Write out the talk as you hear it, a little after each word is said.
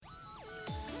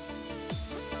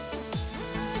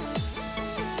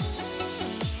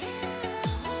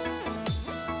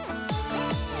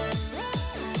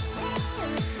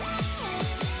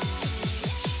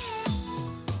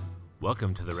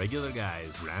Welcome to the Regular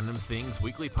Guys Random Things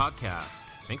Weekly Podcast.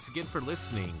 Thanks again for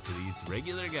listening to these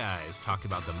regular guys talk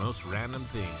about the most random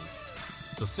things.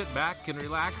 So sit back and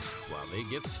relax while they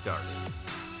get started.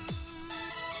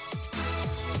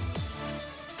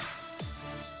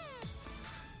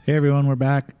 Hey everyone, we're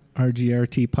back.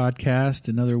 RGRT Podcast,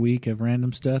 another week of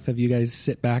random stuff. Have you guys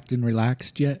sit back and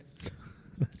relaxed yet?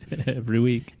 Every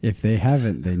week. If they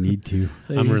haven't, they need to.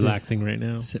 I'm relaxing right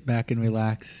now. Sit back and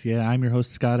relax. Yeah, I'm your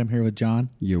host, Scott. I'm here with John.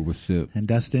 Yo, what's up? And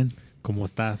Dustin. ¿Cómo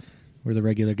estás? We're the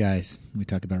regular guys. We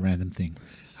talk about random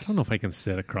things. I don't know if I can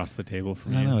sit across the table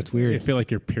from you. I know, it's weird. I feel like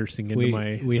you're piercing into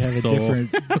my We have soul.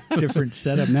 a different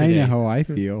setup Now today. you know how I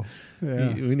feel.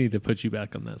 Yeah. We need to put you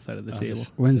back on that side of the table.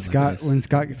 When Sit like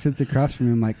Scott this. sits across from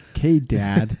me, I'm like, "Hey,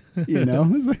 Dad," you know.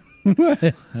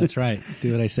 What? That's right.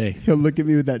 Do what I say. He'll look at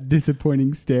me with that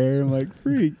disappointing stare. I'm like,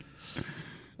 "Freak."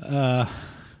 You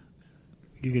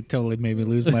could totally made me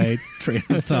lose my train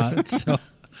of thought. So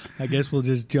I guess we'll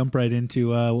just jump right into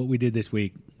what we did this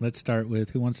week. Let's start with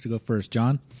who wants to go first?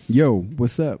 John? Yo,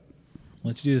 what's up?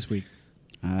 What'd you do this week?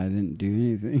 I didn't do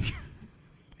anything.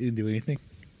 You didn't do anything?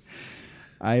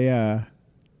 I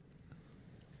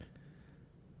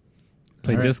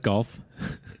Played All right. disc golf.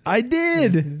 I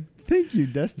did. Thank you,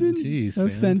 Dustin. Jeez,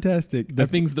 that's man. fantastic. The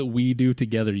things that we do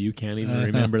together, you can't even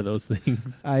remember those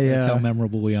things. That's how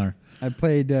memorable we are. I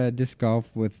played disc golf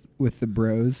with the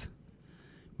bros,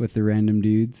 with the random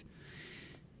dudes,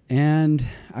 and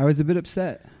I was a bit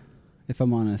upset, if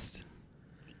I'm honest.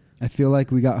 I feel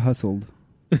like we got hustled.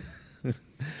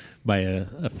 By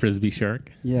a frisbee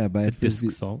shark. Yeah, by a disc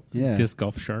frisbee. Yeah. disc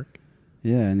golf shark.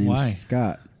 Yeah, named Why?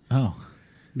 Scott. Oh.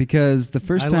 Because the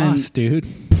first I time, lost, dude.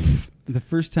 the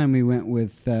first time we went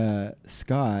with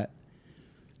Scott,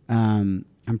 I'm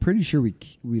pretty sure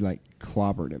we like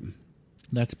clobbered him.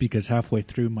 That's because halfway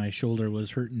through my shoulder was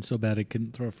hurting so bad I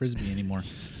couldn't throw a frisbee anymore.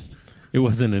 It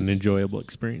wasn't an enjoyable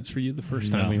experience for you the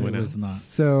first time we went it out. was not.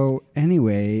 So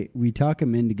anyway, we talk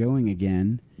him into going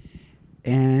again,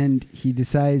 and he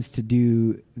decides to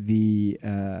do the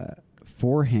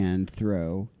forehand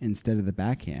throw instead of the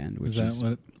backhand, which Is that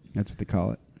what? that's what they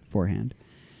call it, forehand.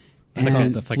 That's like,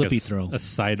 And that's like flippy a throw. a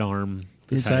sidearm.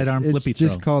 it's, sidearm it's flippy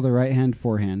just throw. called the right hand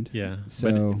forehand. Yeah.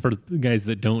 So- but for the guys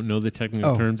that don't know the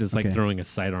technical Oh, terms, it's like okay. throwing a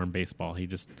sidearm baseball. He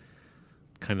just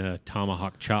kind of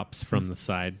tomahawk chops from the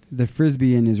side. The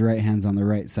frisbee in his right hand's on the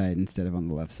right side instead of on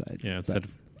the left side. Yeah, instead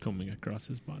of coming across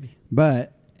his body.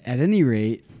 But at any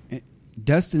rate,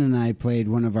 Dustin and I played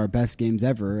one of our best games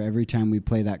ever. Every time we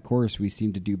play that course, we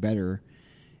seem to do better.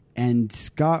 And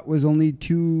Scott was only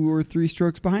 2 or 3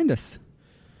 strokes behind us.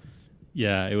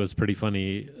 Yeah, it was pretty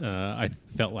funny. I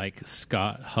felt like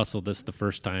Scott hustled us the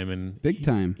first time, and Big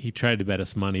time. He tried to bet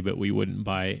us money, but we wouldn't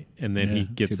buy. And then he Yeah,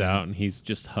 gets too bad. out and he's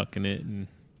just hucking it and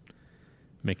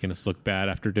making us look bad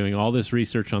after doing all this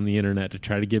research on the internet to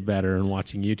try to get better and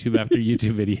watching YouTube after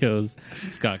YouTube videos.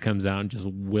 Scott comes out and just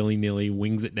willy-nilly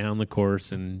wings it down the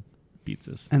course and beats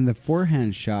us. And the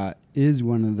forehand shot is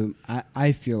one of the,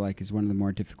 I feel like, is one of the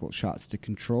more difficult shots to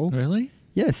control. Really?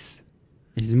 Yes.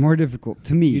 It's more difficult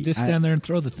to me. You just stand there and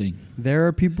throw the thing. There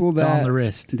are people It's that on the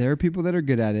wrist. There are people that are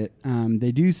good at it.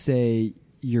 They do say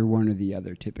you're one or the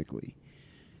other typically.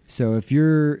 So if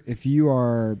you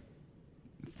are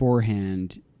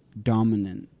forehand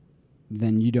dominant,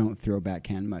 then you don't throw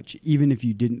backhand much, even if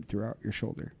you didn't throw out your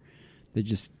shoulder. They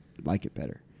just like it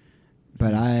better.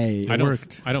 But I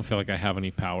don't feel like I have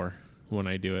any power when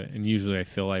I do it. And usually I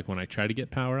feel like when I try to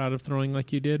get power out of throwing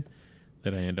like you did,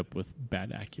 that I end up with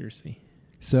bad accuracy.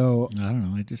 so I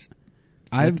don't know.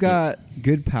 I've got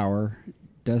good power.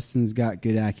 Dustin's got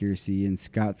good accuracy, and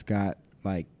Scott's got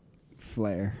like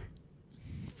flair.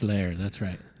 Flair. That's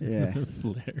right. Yeah,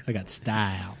 Flair. I got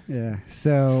style. yeah.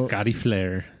 So Scotty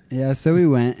Flair. yeah, so we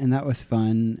went, and that was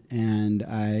fun. And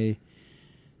I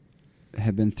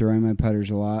have been throwing my putters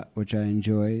a lot, which I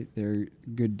enjoy. They're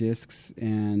good discs,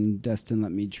 and Dustin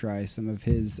let me try some of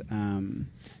his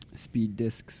speed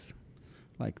discs,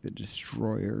 like the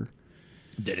Destroyer.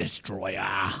 The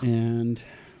Destroyer. And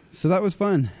so that was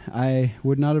fun. I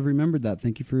would not have remembered that.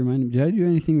 Thank you for reminding me. Did I do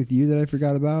anything with you that I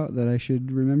forgot about that I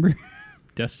should remember?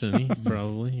 Destiny,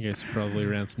 probably. You guys probably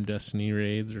ran some Destiny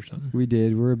raids or something. We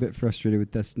did. We're a bit frustrated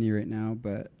with Destiny right now,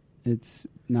 but it's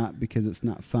not because it's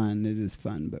not fun. It is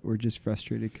fun, but we're just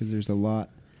frustrated because there's a lot.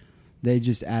 They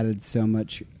just added so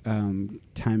much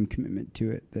time commitment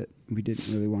to it that we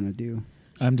didn't really want to do.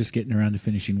 I'm just getting around to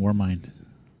finishing Warmind.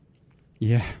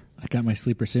 Yeah. I got my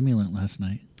sleeper simulant last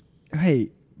night.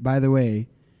 Hey, by the way,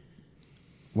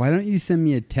 why don't you send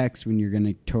me a text when you're going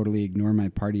to totally ignore my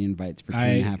party invites for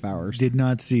 2.5 hours? Did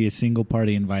not see a single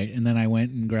party invite, and then I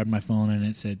went and grabbed my phone and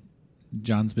it said,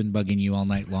 John's been bugging you all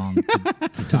night long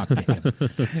to talk to him.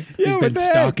 Yeah, He's what been the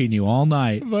heck? stalking you all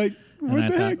night. I'm like, what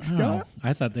And the heck, oh, Scott?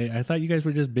 I thought you guys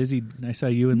were just busy. I saw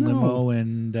you in No. limo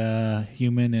and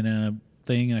Human in a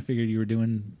thing, and I figured you were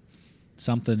doing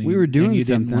something. We were doing and you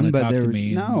didn't something, want to but talk there to were-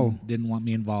 me. no. and didn't want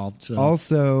me involved. So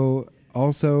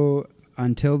Also,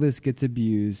 until this gets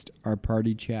abused, our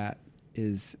party chat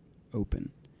is open.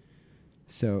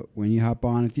 So when you hop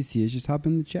on, if you see us, just hop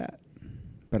in the chat.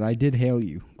 But I did hail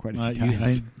you quite a few I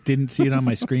times. didn't see it on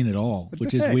my screen at all, What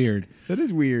which the is heck? weird. That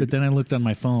is weird. But then I looked on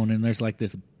my phone, and there's like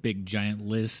this big giant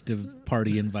list of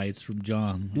party invites from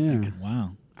John. I'm Yeah. thinking,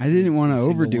 wow. I didn't want to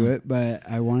Single overdo one. it, but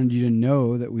I wanted you to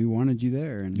know that we wanted you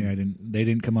there. And Yeah, they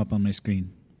didn't come up on my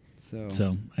screen,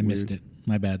 so I missed weird. it.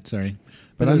 My bad. Sorry,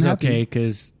 But but it I'm was happy. okay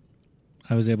because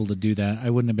I was able to do that. I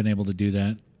wouldn't have been able to do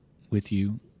that with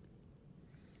you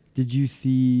Did you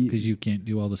see? because you can't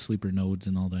do all the sleeper nodes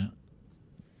and all that.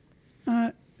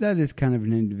 That is kind of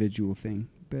an individual thing,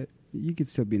 but you could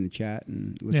still be in the chat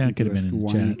and listen I could to have us been in the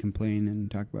whine and chat. complain and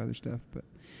talk about other stuff.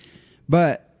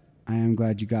 But I am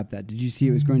glad you got that. Did you see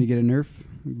it was going to get a nerf?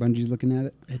 Bungie's looking at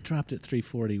it. It dropped at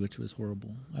 340, which was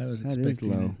horrible. I was That is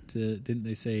expecting low. it to. Didn't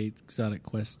they say exotic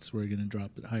quests were going to drop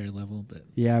at higher level? But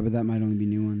Yeah, but that might only be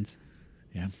new ones.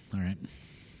 yeah, all right.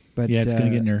 But Yeah, it's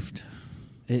going to get nerfed.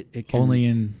 It can, Only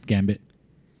in Gambit.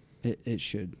 It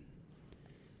should.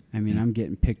 I mean, Yeah. I'm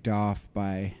getting picked off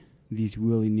by these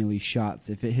willy-nilly shots.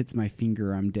 If it hits my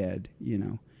finger, I'm dead, you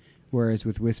know. Whereas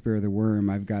with Whisper of the Worm,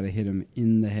 I've got to hit him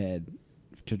in the head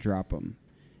to drop him.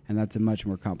 And that's a much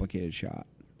more complicated shot.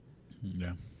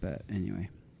 Yeah. But anyway,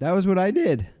 that was what I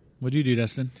did. What'd you do,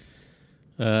 Dustin?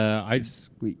 I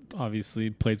Squeak. obviously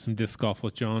played some disc golf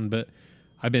with John, but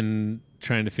I've been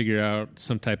trying to figure out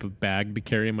some type of bag to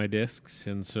carry my discs,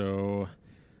 and so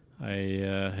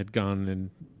I had gone, and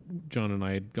John and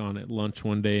I had gone at lunch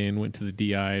one day and went to the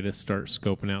DI to start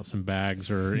scoping out some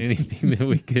bags or anything that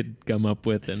we could come up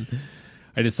with, and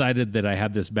I decided that I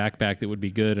had this backpack that would be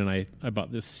good, and I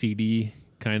bought this CD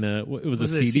kind of. It was a it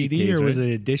CD CD case, or was right?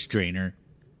 it a dish drainer?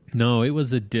 No, it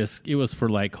was a disc. It was for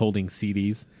like holding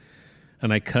CDs.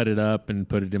 And I cut it up and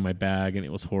put it in my bag, and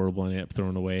it was horrible, and I ended up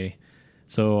throwing it away.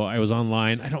 So I was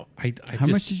online. How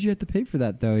much did you have to pay for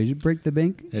that, though? Did you break the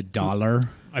bank? $1.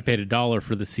 I paid $1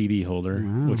 for the CD holder,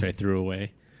 Wow. which I threw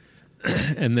away.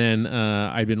 And then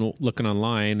I've been looking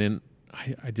online, and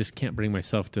I just can't bring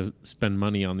myself to spend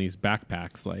money on these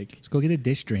backpacks. Like, Let's go get a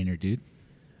dish drainer, dude.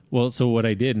 well, so what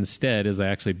I did instead is I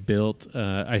actually built.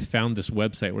 I found this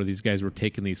website where these guys were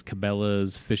taking these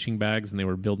Cabela's fishing bags and they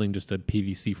were building just a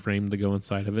PVC frame to go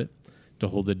inside of it to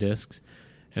hold the discs.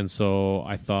 And so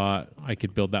I thought I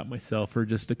could build that myself for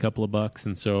just a couple of bucks.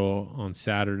 And so on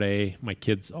Saturday, my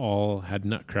kids all had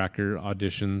Nutcracker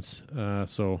auditions.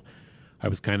 So I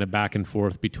was kind of back and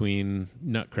forth between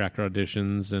Nutcracker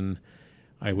auditions, and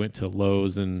I went to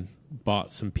Lowe's and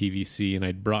bought some PVC, and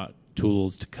I'd brought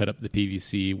tools to cut up the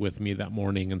PVC with me that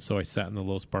morning. And so I sat in the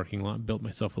Lowe's parking lot and built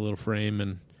myself a little frame,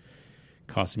 and it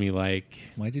cost me like,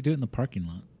 Why'd you do it in the parking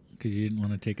lot? Because you didn't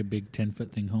want to take a big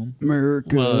 10-foot thing home?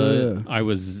 America. well, I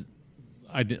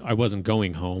wasn't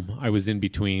going home. I was in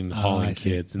between I hauling see.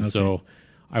 kids. And Okay. so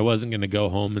I wasn't going to go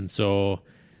home. And so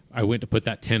I went to put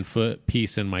that 10-foot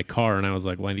piece in my car, and I was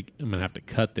like, well, I'm going to have to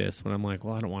cut this. But I'm like,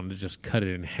 well, I don't want to just cut it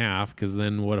in half, because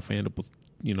then what if I end up with,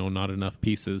 not enough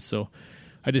pieces? So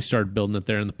I just started building it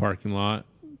there in the parking lot,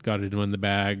 got it in the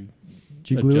bag, Did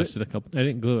you glue adjusted a couple. I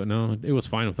didn't glue it. No, it was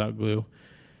fine without glue.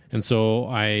 And so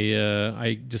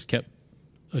I just kept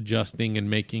adjusting and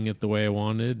making it the way I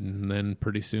wanted, and then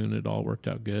pretty soon it all worked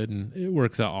out good, and it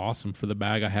works out awesome for the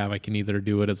bag I have. I can either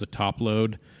do it as a top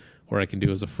load or I can do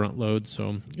it as a front load,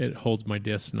 so it holds my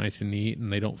discs nice and neat,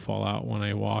 and they don't fall out when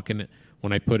I walk, and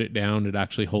when I put it down, it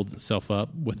actually holds itself up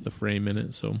with the frame in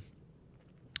it. So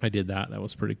I did that. That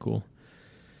was pretty cool.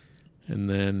 And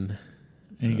then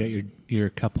And you got your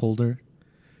cup holder?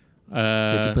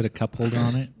 Did you put a cup holder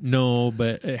on it? No,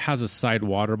 but it has a side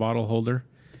water bottle holder.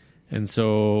 And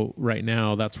so right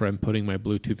now that's where I'm putting my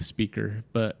Bluetooth speaker.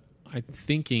 But I'm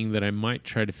thinking that I might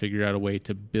try to figure out a way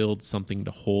to build something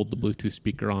to hold the Bluetooth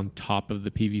speaker on top of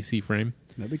the PVC frame.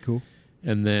 That'd be cool.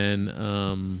 And then...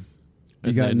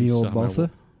 You got any old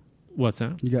balsa? What's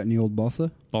that? You got any old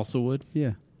balsa? Balsa wood?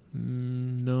 Yeah.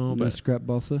 No, No but scrap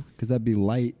balsa? Because that'd be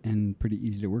light and pretty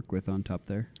easy to work with on top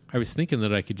there. I was thinking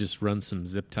that I could just run some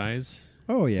zip ties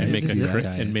Oh, yeah. and make just zip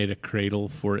tie it. and made a cradle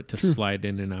for it to True. slide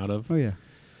in and out of. Oh, yeah.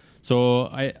 So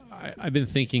I've been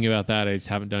thinking about that. I just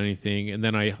haven't done anything. And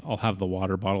then I'll have the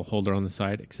water bottle holder on the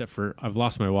side, except for I've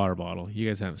lost my water bottle. You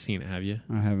guys haven't seen it, have you?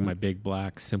 I haven't. My big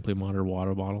black Simply Water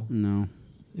water bottle. No.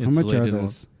 How much are Insulated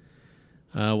those?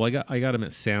 Well, I got them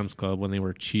at Sam's Club when they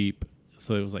were cheap.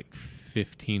 so it was like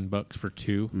 $15 for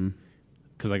 2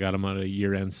 because I got them on a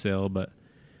year-end sale, but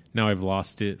now I've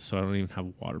lost it, so I don't even have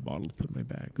a water bottle to put in my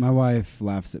bags. My wife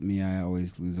laughs at me. I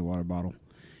always lose a water bottle.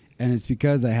 And it's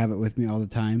because I have it with me all the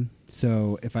time.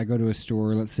 So if I go to a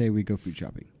store, let's say we go food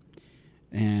shopping,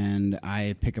 and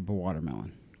I pick up a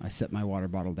watermelon, I set my water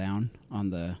bottle down on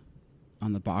the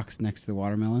box next to the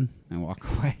watermelon and walk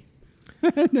away.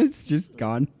 And it's just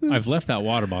gone. I've left that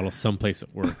water bottle someplace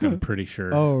at work, I'm pretty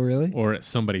sure. Oh, really? Or at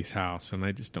somebody's house, and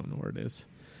I just don't know where it is.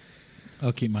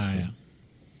 I'll keep my eye out.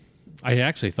 I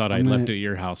actually thought I'd left it at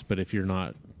your house, but if you're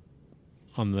not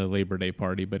on the Labor Day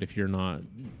party, but if you're not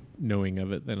knowing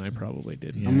of it, then I probably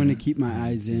did. Yeah. I'm going to keep my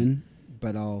eyes in,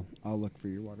 but I'll look for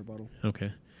your water bottle.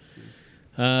 Okay.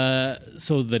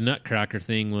 So the Nutcracker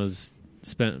thing was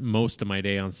spent most of my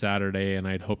day on Saturday, and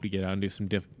I'd hoped to get out and do some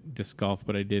disc golf,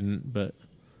 but I didn't. But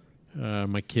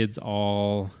my kids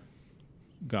all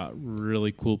got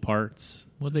really cool parts.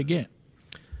 What'd they get?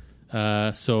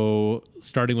 So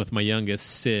starting with my youngest,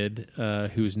 Sid,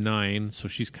 who's 9, so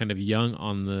she's kind of young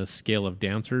on the scale of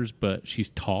dancers, but she's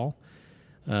tall.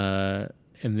 And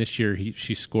this year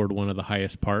she scored one of the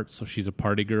highest parts, so she's a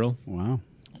party girl. Wow.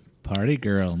 Party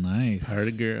girl, nice.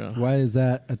 Party girl. Why is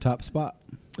that a top spot?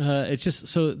 It's just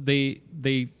so the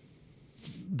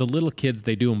little kids,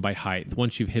 they do them by height.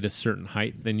 Once you've hit a certain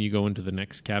height, then you go into the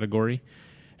next category.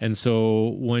 And so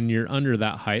when you're under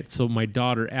that height, so my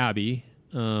daughter Abby,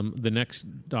 the next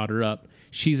daughter up,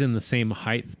 she's in the same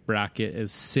height bracket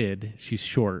as Sid. She's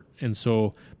short, and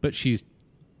so, but she's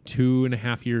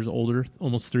 2.5 years older,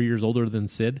 almost 3 years older than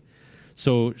Sid.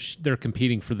 So they're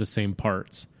competing for the same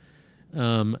parts.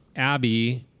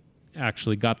 Abby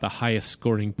actually got the highest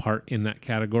scoring part in that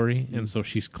category, and so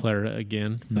she's Clara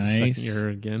again for the second year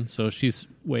again. So she's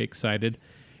way excited.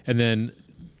 And then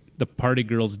the party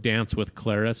girls dance with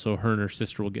Clara, so her and her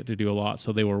sister will get to do a lot.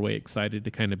 So they were way excited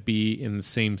to kind of be in the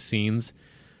same scenes,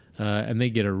 and they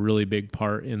get a really big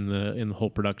part in the whole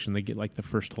production. They get like the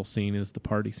first whole scene is the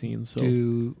party scene. So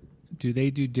do they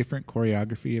do different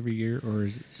choreography every year, or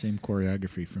is it the same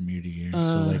choreography from year to year?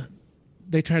 So like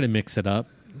they try to mix it up.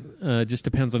 Just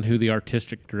depends on who the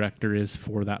artistic director is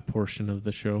for that portion of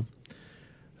the show.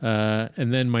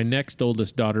 And then my next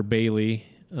oldest daughter, Bailey.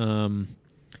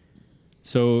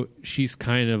 So she's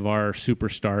kind of our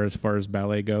superstar as far as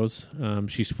ballet goes.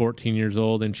 She's 14 years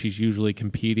old, and she's usually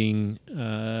competing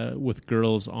with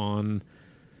girls on,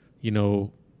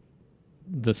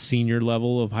 the senior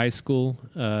level of high school.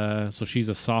 So she's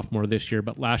a sophomore this year,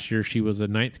 but last year she was a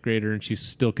 9th grader, and she's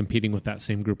still competing with that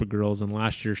same group of girls. And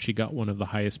last year she got one of the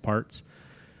highest parts.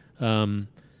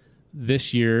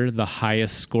 This year, the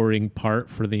highest scoring part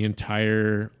for the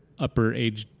entire upper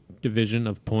age division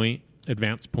of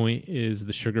advanced point, is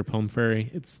the Sugar Plum Fairy.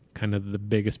 It's kind of the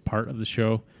biggest part of the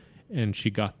show, and she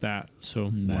got that. So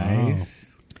nice.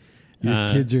 Wow.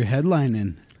 Your kids are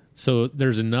headlining. So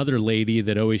there's another lady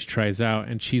that always tries out,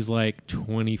 and she's like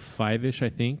 25-ish, I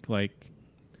think. Like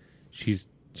she's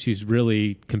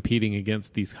really competing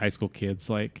against these high school kids.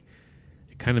 Like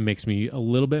it kind of makes me a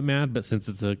little bit mad, but since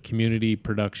it's a community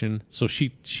production, so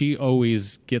she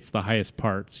always gets the highest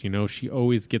parts. She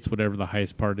always gets whatever the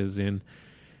highest part is in,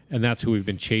 and that's who we've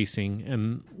been chasing.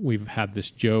 And we've had this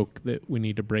joke that we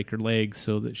need to break her legs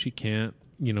so that she can't,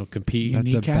 compete.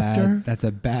 That's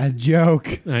a bad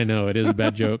joke. I know, it is a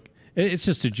bad joke. It's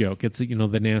just a joke. It's,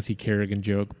 the Nancy Kerrigan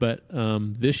joke. But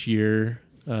this year,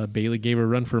 Bailey gave her a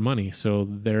run for money. So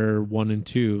they're 1 and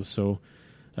 2. So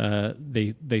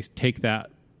they take that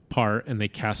part and they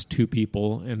cast 2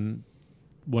 people, and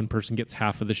one person gets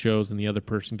half of the shows and the other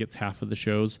person gets half of the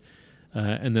shows.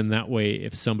 And then that way,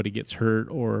 if somebody gets hurt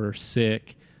or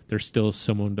sick, there's still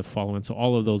someone to follow in. So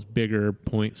all of those bigger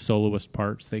point soloist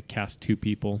parts, they cast 2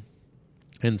 people.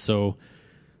 And so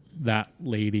that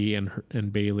lady and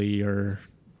Bailey are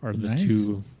the nice.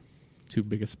 two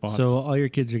biggest spots. So all your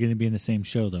kids are going to be in the same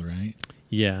show, though, right?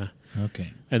 Yeah.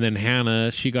 Okay. And then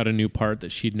Hannah, she got a new part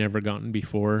that she'd never gotten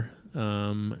before.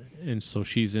 And so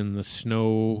she's in the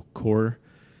snow corps.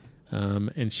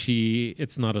 And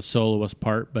it's not a soloist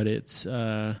part, but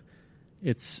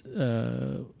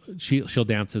she'll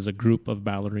dance as a group of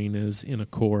ballerinas in a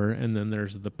corps, and then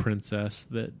there's the princess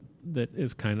that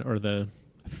is kind of, or the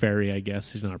fairy, I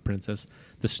guess. She's not a princess.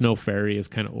 The snow fairy is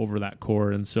kind of over that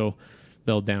corps, and so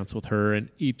they'll dance with her. And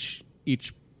each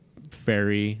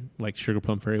fairy, like Sugar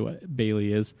Plum Fairy, what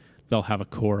Bailey is, they'll have a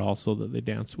corps also that they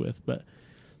dance with. But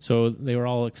so they were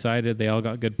all excited. They all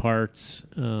got good parts.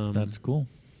 That's cool.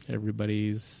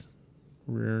 Everybody's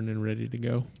rearing and ready to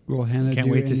go. Will Hannah Can't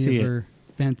do wait to any see of it. her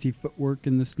fancy footwork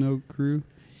in the snow crew?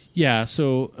 Yeah,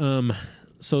 so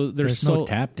there's no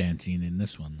tap dancing in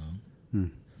this one, though.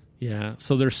 Yeah,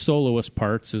 so there's soloist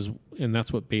parts, and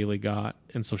that's what Bailey got.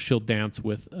 And so she'll dance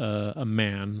with a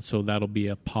man, so that'll be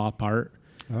a paw part.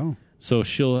 Oh. So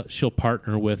she'll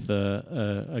partner with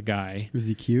a guy. Is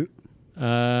he cute?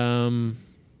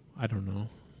 I don't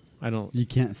know. You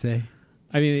can't say.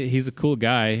 I mean, he's a cool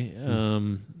guy,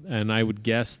 and I would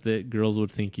guess that girls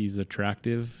would think he's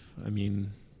attractive. I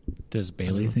mean, Does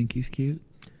Bailey think he's cute?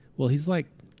 well, he's like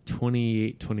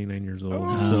 28, 29 years old,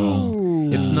 Oh.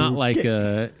 so it's not like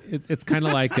it's kind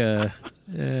of like a,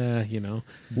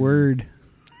 Word.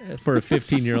 for a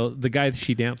 15-year-old. The guy that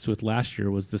she danced with last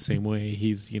year was the same way.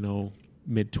 He's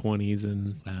mid-20s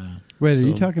and Wait, are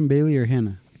you So- talking Bailey or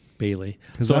Hannah? Bailey.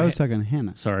 Because So I was talking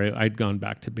Hannah. Sorry, I'd gone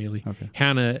back to Bailey. Okay.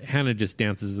 Hannah just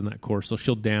dances in that course, so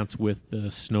she'll dance with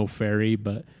the Snow Fairy,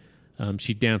 but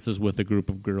she dances with a group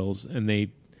of girls, and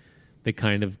they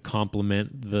kind of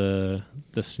complement the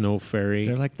Snow Fairy.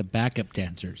 They're like the backup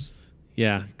dancers.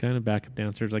 Yeah, kind of backup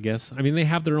dancers, I guess. I mean, they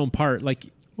have their own part. Like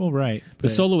Well, right. the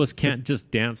soloist can't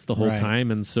just dance the whole Right. time,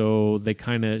 and so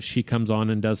she comes on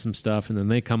and does some stuff, and then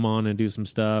they come on and do some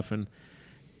stuff, and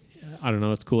I don't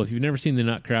know. It's cool. If you've never seen the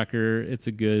Nutcracker, it's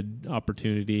a good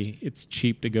opportunity. It's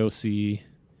cheap to go see.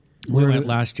 We went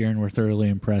last year and we're thoroughly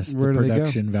impressed. Where The do they go?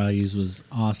 production values was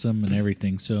awesome and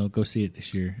everything. So go see it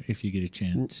this year if you get a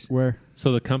chance. Where?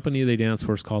 So the company they dance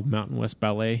for is called Mountain West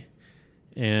Ballet.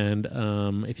 And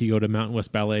if you go to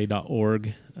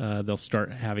mountainwestballet.org, they'll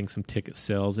start having some ticket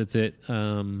sales. It's at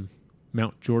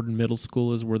Mount Jordan Middle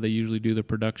School is where they usually do the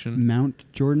production. Mount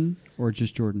Jordan or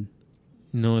just Jordan?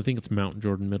 No, I think it's Mount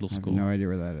Jordan Middle I have School. no idea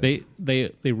where that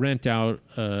is. They rent out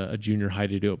a junior high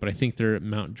to do it, but I think they're at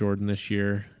Mount Jordan this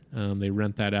year. They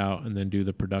rent that out and then do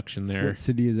the production there. What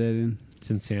city is that in? It's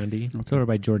in Sandy. It's over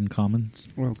by Jordan Commons.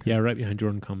 Okay. Yeah, right behind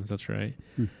Jordan Commons. That's right.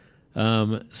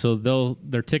 So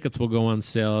their tickets will go on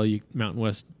sale.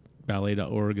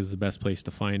 MountainWestBallet.org is the best place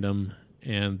to find them,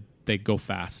 and they go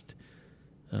fast.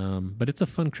 But it's a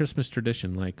fun Christmas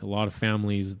tradition. Like a lot of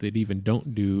families that even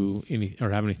don't do any or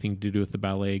have anything to do with the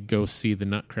ballet go see the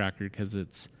Nutcracker because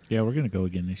it's. Yeah, we're going to go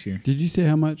again this year. Did you say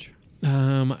how much?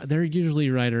 They're usually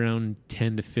right around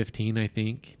 10 to 15, I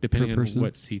think, depending on person?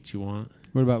 what seats you want.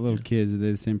 What about little kids? Are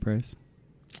they the same price?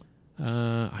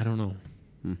 I don't know.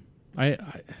 I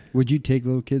Would you take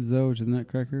little kids, though, to the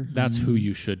Nutcracker? that's who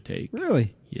you should take.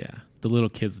 Really? Yeah. The little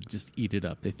kids just eat it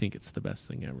up. They think it's the best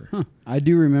thing ever. Huh. I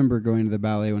do remember going to the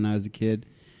ballet when I was a kid,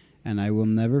 and I will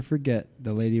never forget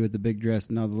the lady with the big dress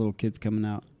and all the little kids coming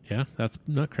out. Yeah, that's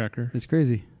Nutcracker. It's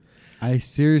crazy. I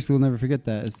seriously will never forget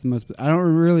that. It's the most. I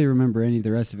don't really remember any of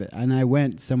the rest of it. And I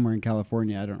went somewhere in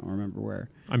California. I don't remember where.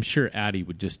 I'm sure Addie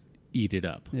would just eat it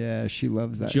up. Yeah, she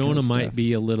loves that. Jonah kind of might stuff.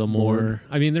 be a little more. Bored.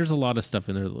 I mean, there's a lot of stuff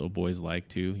in there that little boys like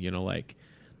too. Like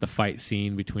the fight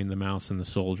scene between the mouse and the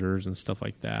soldiers and stuff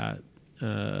like that.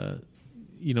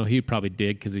 He'd probably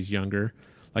dig because he's younger.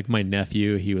 Like my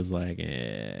nephew, he was like,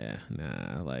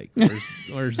 nah. Like,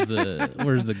 where's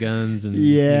the guns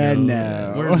and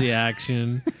no. where's the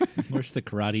action? Where's the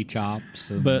karate chops?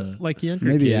 And But like younger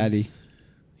Maybe kids,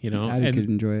 Addie. Addie and could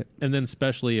enjoy it. and then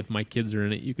especially if my kids are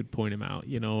in it, you could point them out,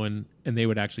 and they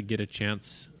would actually get a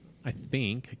chance. I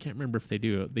can't remember if they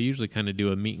do it. They usually kind of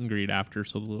do a meet and greet after,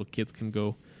 so the little kids can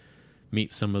go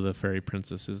meet some of the fairy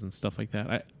princesses and stuff like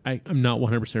that. I'm not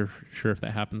 100% sure if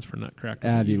that happens for Nutcracker.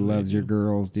 Addie Usually loves they your do.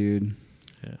 girls, dude.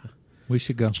 Yeah, we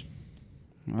should go.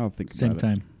 I'll think Same about it.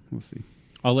 time. We'll see.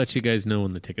 I'll let you guys know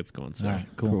when the tickets go on sale. All right,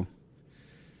 cool.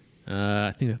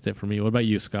 I think that's it for me. What about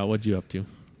you, Scott? What'd you up to?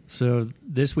 So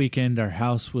this weekend, our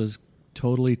house was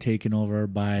totally taken over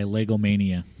by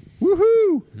Legomania.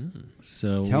 Woohoo!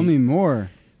 So Tell me more.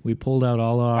 we pulled out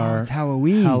all our it's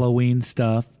Halloween. Halloween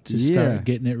stuff to Yeah. start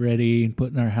getting it ready and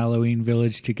putting our Halloween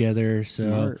village together. So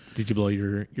Smart. Did you blow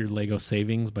your Lego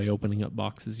savings by opening up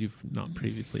boxes you've not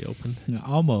previously opened?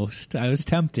 almost, I was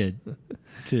tempted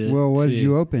to. Well, what to- did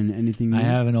you open? Anything new? I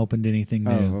haven't opened anything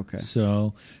new. Oh, okay.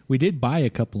 So we did buy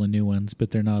a couple of new ones, but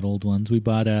they're not old ones. We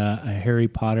bought a Harry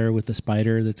Potter with the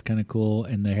spider that's kind of cool,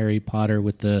 and the Harry Potter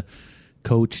with the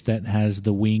coach that has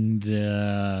the winged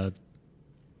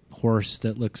horse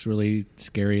that looks really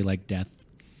scary like death.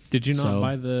 Did you not So-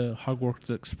 buy the Hogwarts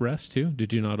Express too?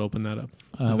 Did you not open that up?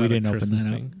 Is We that a didn't open Christmas that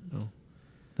up. thing? Oh,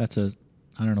 That's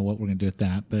I don't know what we're going to do with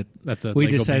that, but that's a we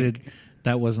Lego decided bank.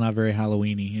 that was not very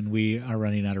Halloween-y, and we are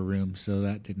running out of room, so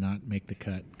that did not make the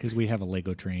cut because we have a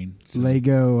Lego train. So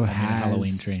Lego I mean, a has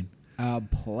Halloween train. a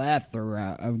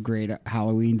plethora of great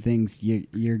Halloween things.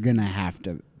 You're gonna have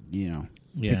to, Yeah.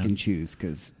 pick and choose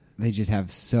because they just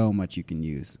have so much you can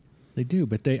use. They do,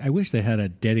 but I wish they had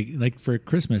like for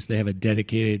Christmas they have a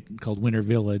dedicated called Winter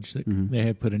Village. That They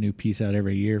have put a new piece out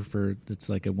every year that's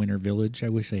like a Winter Village. I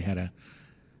wish they had a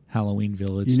Halloween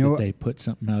Village You know that what- they put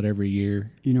something out every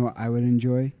year. You know what I would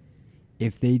enjoy?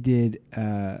 If they did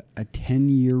a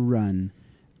 10-year run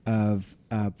of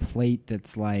a plate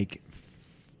that's like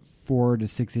 4 to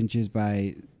 6 inches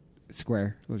by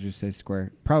square. Let's just say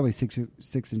square. Probably 6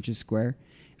 inches square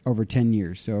over 10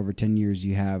 years. So over 10 years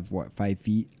you have, 5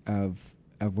 feet of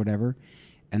whatever.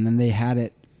 And then they had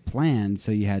it planned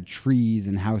so you had trees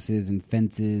and houses and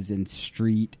fences and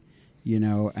street,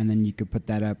 and then you could put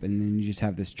that up and then you just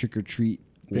have this trick-or-treat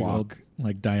Big walk. old,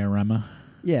 like diorama.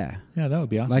 Yeah. Yeah, that would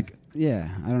be awesome.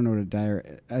 I don't know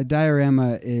what a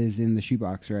diorama is in the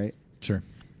shoebox, right? Sure.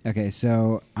 Okay,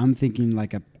 so I'm thinking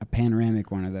like a panoramic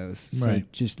one of those. So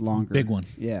Right. just longer. Big one.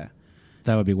 Yeah.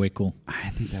 That would be way cool. I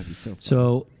think that'd be so fun.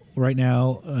 So right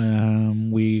now,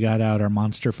 we got out our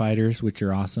monster fighters, which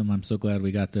are awesome. I'm so glad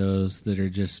we got those that are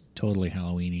just totally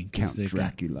Halloween-y. 'cause Count they've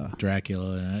got Dracula.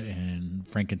 Dracula and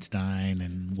Frankenstein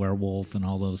and werewolf and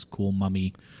all those cool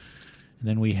mummy. And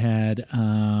then we had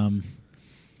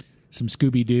some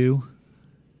Scooby-Doo.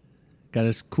 Got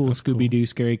a cool That's cool. Scooby-Doo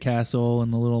scary castle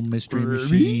and the little mystery Herbie?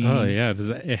 machine. Oh yeah,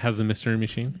 it has the mystery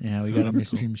machine? Yeah, we got a That's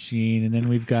mystery cool. machine, and then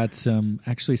we've got some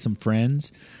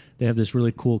Friends. They have this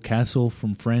really cool castle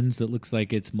from Friends that looks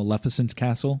like it's Maleficent's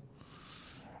castle.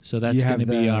 So that's You going to have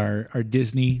be the- our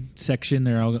Disney section.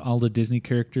 There, all the Disney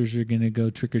characters are going to go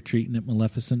trick or treating at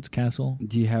Maleficent's castle.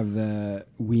 Do you have the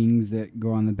wings that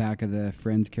go on the back of the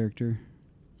Friends character?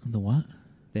 The what?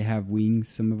 They have wings,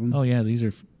 some of them. Oh yeah, these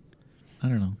are. I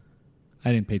don't know.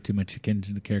 I didn't pay too much attention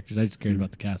to the characters. I just cared Mm. about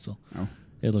the castle. Oh.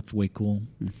 It looked way cool.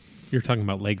 You're talking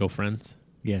about Lego Friends?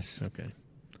 Yes, Okay.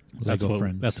 Lego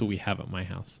Friends. That's what we have at my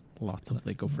house. Lots of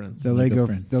Lego Friends. The Lego Lego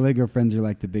Friends. the Lego Friends are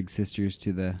like the big sisters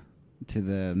to the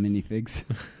minifigs.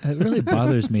 It really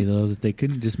bothers me though that they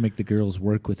couldn't just make the girls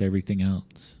work with everything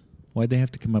else. Why'd they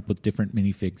have to come up with different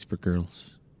minifigs for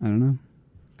girls? I don't know.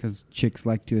 Because chicks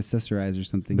like to accessorize or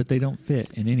something. But they don't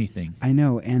fit in anything. I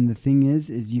know, and the thing is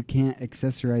you can't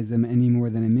accessorize them any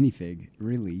more than a minifig,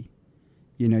 really.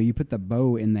 You put the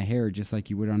bow in the hair just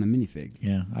like you would on a minifig.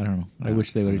 Yeah, I don't know. I No,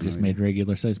 wish they I would have don't just know made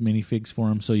regular size minifigs for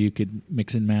them so you could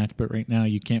mix and match. But right now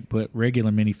you can't put regular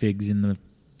minifigs in the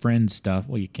Friends stuff.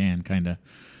 Well, you can kind of,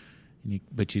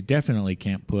 but you definitely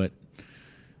can't put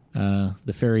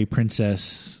the fairy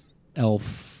princess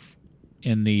elf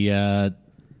in the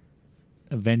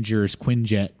Avengers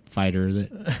Quinjet fighter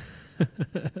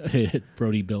that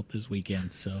Brody built this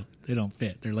weekend. So they don't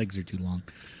fit. Their legs are too long.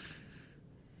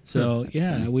 So That's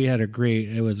yeah, funny. we had a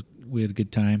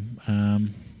good time.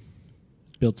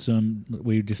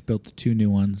 We just built the 2 new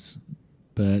ones,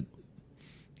 but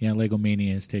yeah,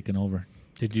 Legomania has taken over.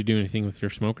 Did you do anything with your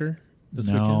smoker this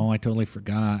No, weekend? I totally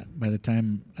forgot. By the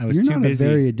time I was You're too not busy. a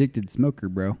very addicted smoker,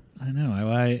 bro. I know.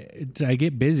 I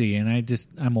get busy and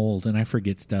I'm old and I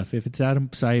forget stuff. If it's out of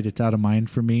sight, it's out of mind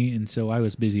for me. And so I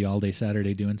was busy all day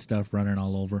Saturday doing stuff, running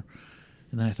all over.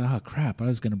 And then I thought, oh crap, I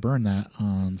was going to burn that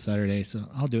on Saturday, so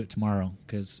I'll do it tomorrow.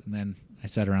 And then I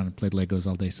sat around and played Legos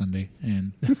all day Sunday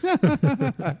and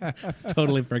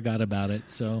totally forgot about it.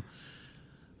 So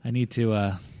I need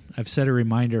to. I've set a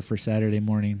reminder for Saturday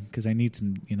morning because I need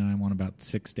some. I want about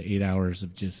 6 to 8 hours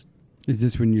of just. Is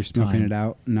this when you're smoking Time. it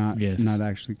out? Yes. Not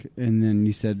actually. And then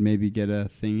you said maybe get a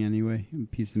thing anyway, a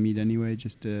piece of meat anyway,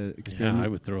 just to experiment. Yeah, I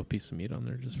would throw a piece of meat on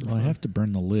there just for Well, I fun. have to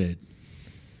burn the lid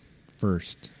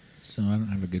first, so I don't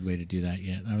have a good way to do that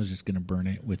yet. I was just going to burn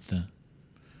it with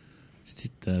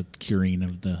the curing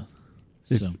of the.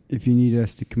 If you need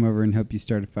us to come over and help you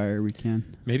start a fire, we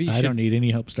can. Maybe you I should. don't need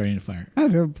any help starting a fire. I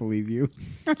don't believe you.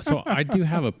 So I do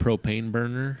have a propane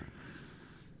burner.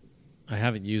 I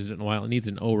haven't used it in a while. It needs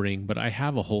an O-ring, but I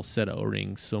have a whole set of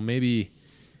O-rings. So maybe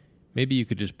you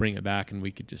could just bring it back and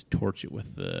we could just torch it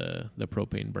with the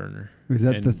propane burner. Was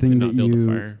that and- the thing and that not build a you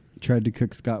fire. tried to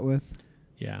cook Scott with?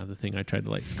 Yeah, the thing I tried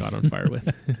to light Scott on fire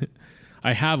with.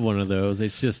 I have one of those.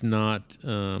 It's just not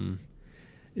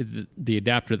the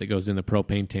adapter that goes in the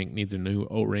propane tank needs a new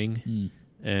O-ring,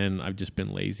 and I've just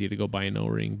been lazy to go buy an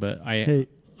O-ring. But Hey,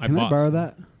 I can I bought borrow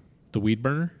that? the weed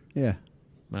burner. Yeah.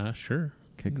 Sure.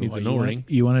 Okay, cool. Needs an You want- O-ring.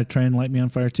 You want to try and light me on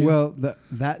fire too? Well,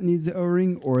 that needs the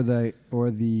O-ring, or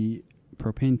the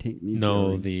propane tank needs.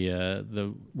 No, the O-ring.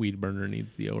 the weed burner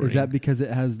needs the O-ring. Is that because it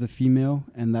has the female,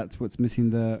 and that's what's missing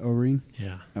the O-ring?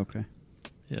 Yeah. Okay.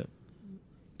 Yep.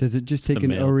 Does it just It's the take an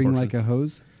male O-ring portion. like a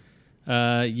hose?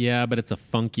 Yeah, but it's a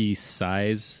funky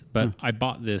size. But Huh. I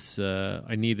bought this.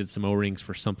 I needed some O-rings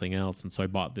for something else, and so I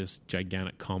bought this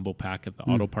gigantic combo pack at the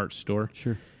auto parts store.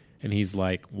 Sure. And he's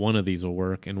like, one of these will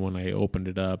work. And when I opened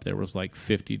it up, there was like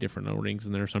 50 different O-rings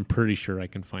in there. So I'm pretty sure I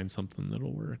can find something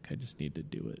that'll work. I just need to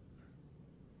do it.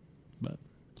 But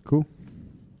Cool.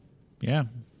 yeah.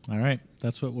 All right.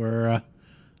 That's what we're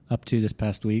up to this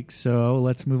past week. So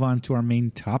let's move on to our main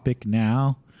topic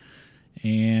now.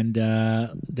 And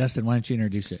Dustin, why don't you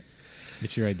introduce it?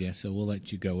 It's your idea, so we'll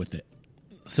let you go with it.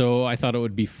 So I thought it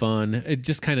would be fun. It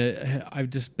just I've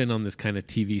just been on this kind of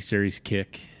TV series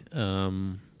kick.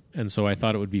 And so I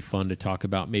thought it would be fun to talk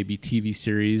about maybe TV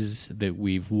series that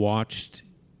we've watched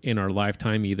in our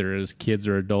lifetime, either as kids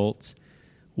or adults,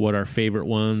 what our favorite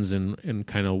ones and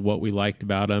kind of what we liked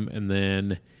about them. And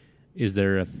then is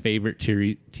there a favorite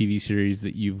TV series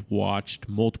that you've watched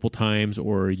multiple times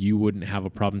or you wouldn't have a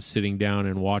problem sitting down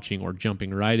and watching, or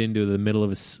jumping right into the middle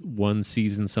of one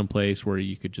season someplace where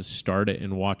you could just start it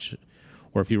and watch,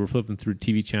 or if you were flipping through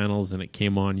TV channels and it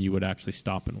came on, you would actually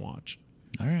stop and watch?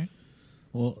 All right.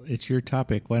 Well, it's your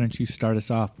topic. Why don't you start us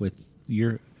off with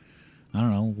your, I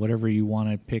don't know, whatever you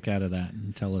want to pick out of that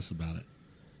and tell us about it.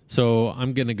 So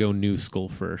I'm going to go new school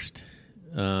first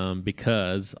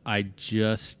because I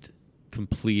just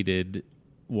completed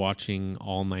watching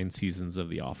all 9 seasons of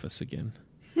The Office again.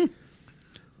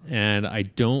 And I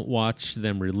don't watch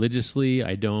them religiously.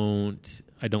 I don't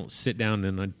sit down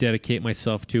and dedicate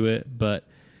myself to it, but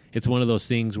it's one of those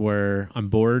things where I'm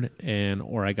bored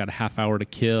or I got a half hour to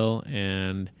kill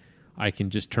and I can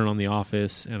just turn on The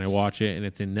Office and I watch it, and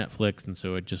it's in Netflix, and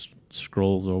so it just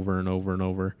scrolls over and over and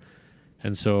over.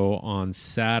 And so on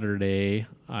Saturday,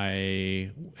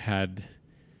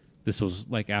 this was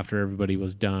like after everybody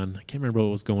was done. I can't remember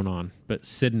what was going on, but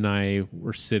Sid and I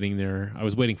were sitting there. I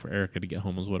was waiting for Erica to get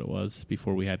home is what it was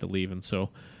before we had to leave. And so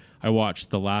I watched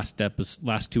the last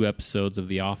 2 episodes of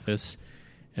The Office.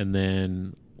 And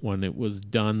then when it was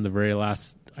done, the very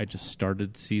last, I just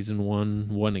started season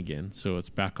one again. So it's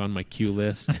back on my queue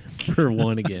list for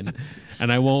one again.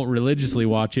 And I won't religiously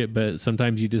watch it, but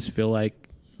sometimes you just feel like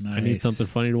I need something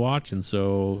funny to watch. And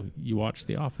so you watch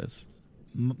The Office.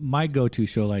 My go-to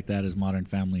show like that is Modern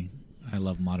Family. I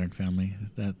love Modern Family.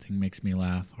 That thing makes me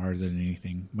laugh harder than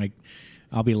anything.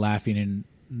 I'll be laughing and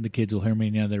the kids will hear me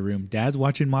in the other room. Dad's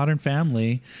watching Modern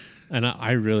Family. And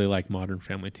I really like Modern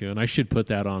Family too. And I should put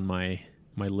that on my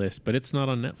list, but it's not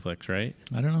on Netflix, right?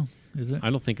 I don't know. Is it? I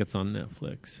don't think it's on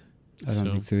Netflix. I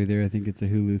don't think so either. I think it's a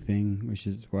Hulu thing, which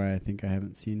is why I think I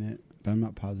haven't seen it, but I'm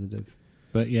not positive.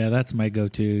 But yeah, that's my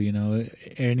go-to. You know,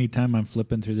 anytime I'm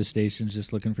flipping through the stations,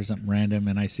 just looking for something random,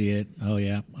 and I see it, oh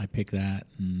yeah, I pick that,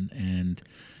 and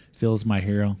Phil's my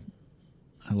hero.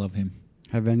 I love him.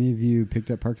 Have any of you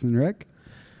picked up Parks and Rec?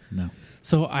 No.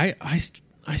 So I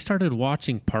started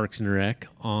watching Parks and Rec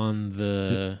on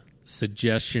the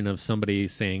suggestion of somebody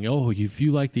saying, "Oh, if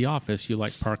you like The Office, you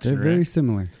like Parks and Rec." They're very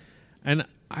similar. And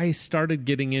I started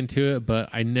getting into it, but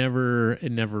it never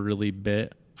really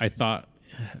bit. I thought,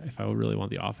 if I really want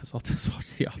The Office, I'll just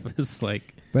watch The Office.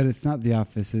 But it's not The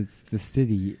Office; it's The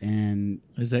City. And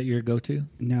is that your go-to?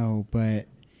 No, but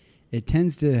it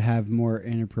tends to have more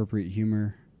inappropriate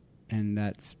humor, and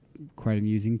that's quite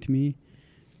amusing to me.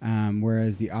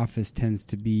 Whereas The Office tends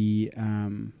to be,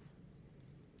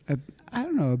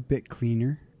 a bit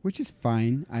cleaner, which is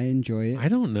fine. I enjoy it. I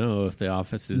don't know if The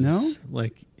Office is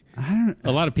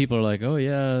a lot of people are like, oh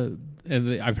yeah.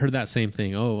 And I've heard that same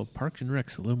thing. Oh, Parks and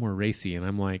Rec's a little more racy. And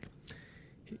I'm like,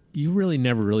 you really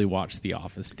never really watched The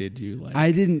Office, did you?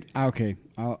 I didn't. Okay,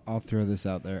 I'll throw this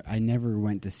out there. I never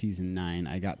went to season 9.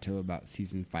 I got to about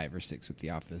season 5 or 6 with The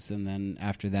Office. And then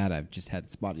after that, I've just had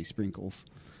spotty sprinkles.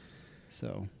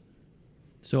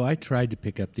 So I tried to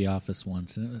pick up The Office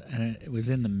once, and it was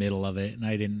in the middle of it, and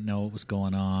I didn't know what was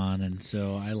going on, and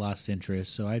so I lost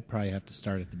interest. So I'd probably have to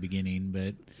start at the beginning.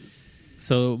 But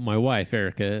so my wife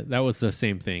Erica, that was the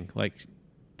same thing. Like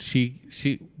she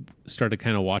started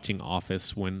kind of watching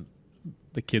Office when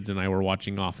the kids and I were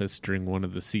watching Office during one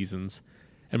of the seasons,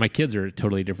 and my kids are at a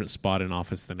totally different spot in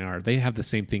Office than they are. They have the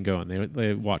same thing going.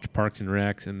 They watch Parks and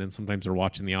Recs, and then sometimes they're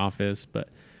watching The Office, but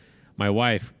my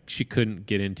wife, she couldn't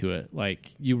get into it.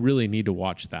 Like, you really need to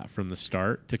watch that from the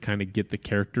start to kind of get the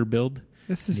character build.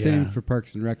 It's the same for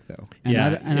Parks and Rec, though. And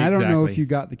exactly. I don't know if you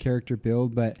got the character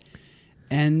build,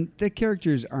 and the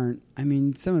characters aren't,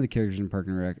 some of the characters in Parks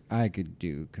and Rec I could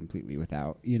do completely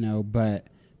without, but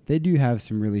they do have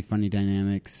some really funny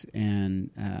dynamics,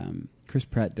 and Chris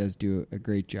Pratt does do a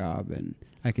great job, and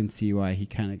I can see why he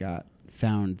kind of got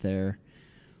found there.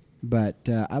 But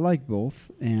I like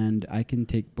both, and I can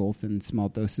take both in small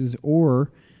doses,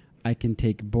 or I can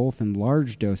take both in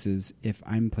large doses if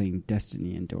I'm playing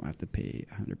Destiny and don't have to pay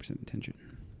 100% attention.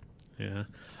 Yeah,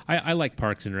 I like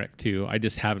Parks and Rec too. I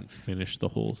just haven't finished the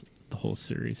whole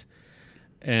series,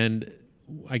 and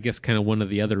I guess kind of one of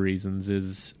the other reasons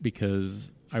is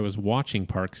because I was watching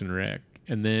Parks and Rec,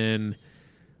 and then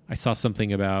I saw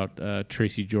something about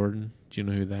Tracy Jordan. Do you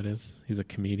know who that is? He's a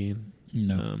comedian.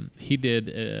 No. He did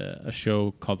a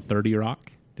show called 30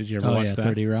 Rock. Did you ever watch that?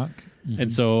 30 Rock. Mm-hmm.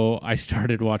 And so I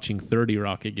started watching 30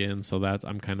 Rock again. So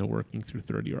I'm kind of working through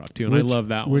 30 Rock too, and I love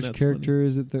that one. Which That's character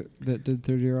is it that did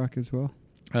 30 Rock as well?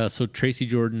 So Tracy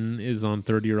Jordan is on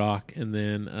 30 Rock, and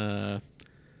then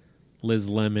Liz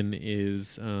Lemon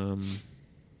is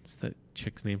what's that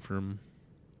chick's name from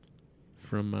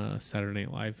Saturday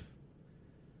Night Live?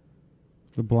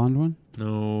 The blonde one?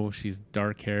 No, she's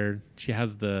dark haired. She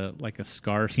has a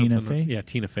scar. Tina Fey? Yeah,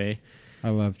 Tina Fey. I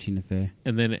love Tina Fey.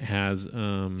 And then it has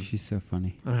she's so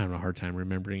funny. I'm having a hard time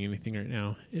remembering anything right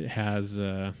now. It has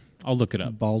I'll look it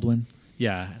up. Baldwin.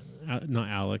 Yeah, not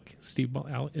Alec. Is it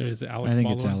Alec? I think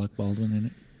Baldwin? it's Alec Baldwin in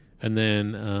it. And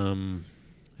then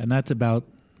and that's about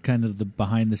kind of the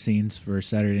behind the scenes for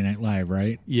Saturday Night Live,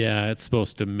 right? yeah, it's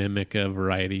supposed to mimic a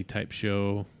variety type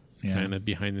show, Yeah. kind of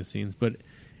behind the scenes. But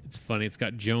it's funny. It's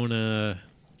got Jonah.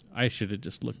 I should have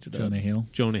just looked it up.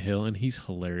 Jonah Hill, and he's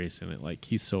hilarious in it. Like,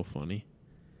 he's so funny.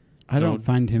 I don't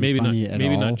find him funny at all.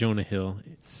 Maybe not Jonah Hill.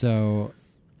 So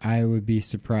I would be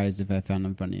surprised if I found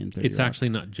him funny in 30 It's Rock. actually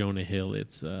not Jonah Hill.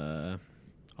 It's I'll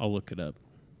look it up.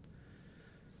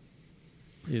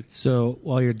 It's So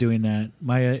while you're doing that,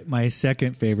 my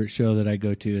second favorite show that I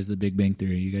go to is The Big Bang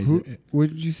Theory. You guys, What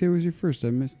did you say was your first?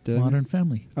 Modern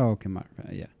Family. Oh, okay, Modern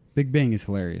Family. Yeah. Big Bang is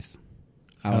hilarious.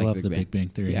 I like love The Big Bang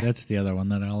Theory. Yeah. That's the other one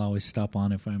that I'll always stop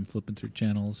on if I'm flipping through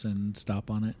channels and stop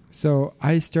on it. So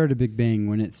I started Big Bang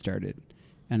when it started,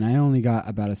 and I only got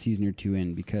about a season or two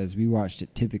in because we watched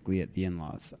it typically at the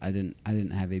in-laws. I didn't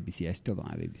have ABC. I still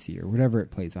don't have ABC or whatever it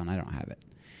plays on. I don't have it,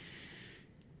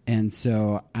 and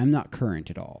so I'm not current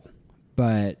at all.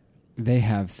 But they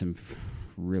have some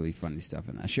really funny stuff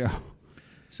in that show.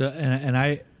 So and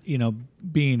I,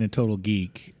 being a total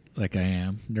geek like I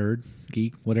am, nerd,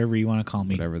 geek, whatever you want to call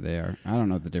me. Whatever they are, I don't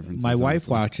know the difference. My wife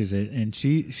watches it, and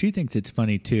she thinks it's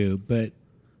funny too, but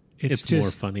it's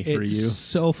just more funny for it's you.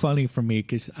 so funny for me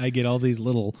because I get all these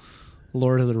little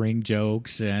Lord of the Ring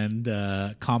jokes and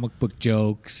comic book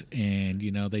jokes, and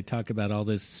they talk about all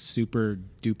this super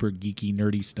duper geeky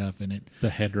nerdy stuff in it. the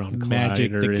Hadron Collider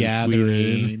Magic the in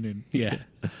Gathering, Sweden. and yeah,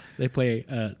 they play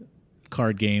a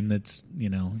card game that's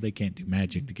they can't do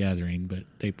Magic the Gathering, but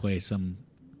they play some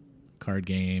card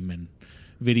game and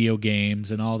video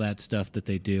games and all that stuff that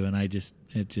they do, and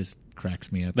it just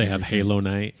cracks me up. They have Halo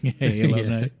Night. Halo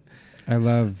Yeah. Night. I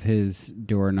love his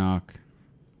door knock.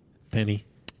 Penny.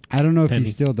 I don't know if Penny.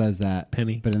 he still does that.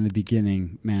 Penny. But in the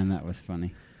beginning, man, that was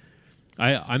funny.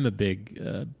 I'm a big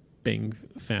Bang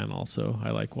fan also. I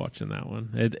like watching that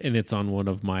one. And it's on one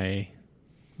of my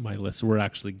lists. We're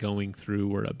actually going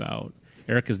through,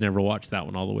 Erica's never watched that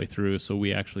one all the way through, so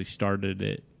we actually started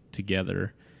it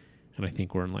together. And I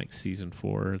think we're in season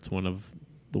 4. It's one of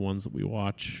the ones that we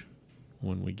watch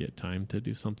when we get time to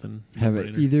do something. Have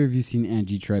either of you seen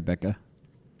Angie Tribeca?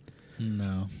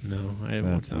 No. No, I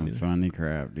haven't watched that either. funny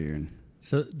crap, dude.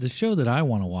 So the show that I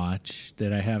want to watch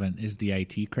that I haven't is the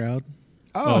IT Crowd.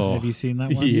 Oh. Have you seen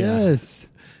that one? Yeah. Yes.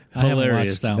 I haven't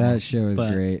Hilarious. watched that one. That show is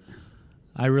but great.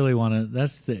 I really want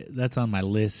to. That's on my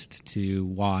list to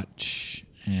watch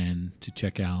and to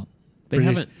check out. They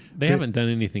haven't done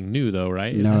anything new though,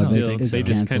 right? No, it's they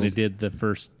just kind canceled. of did the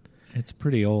first, It's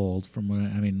pretty old from what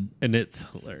I mean. and it's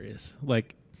hilarious.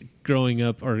 Like growing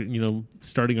up, or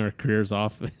starting our careers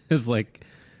off as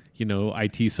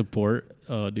IT support.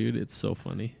 Oh, dude, it's so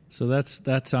funny. So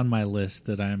that's on my list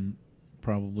that I'm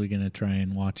probably going to try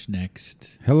and watch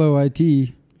next. Hello, IT.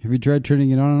 Have you tried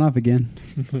turning it on and off again?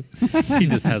 He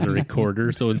just has a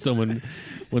recorder, so when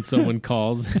someone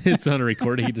calls, it's on a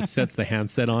recorder. He just sets the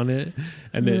handset on it,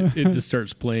 and it just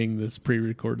starts playing this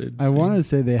pre-recorded. I want to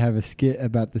say they have a skit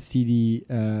about the CD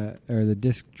or the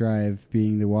disc drive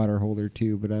being the water holder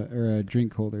too, or a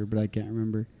drink holder, but I can't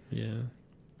remember. Yeah.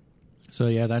 So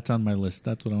yeah, that's on my list.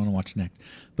 That's what I want to watch next.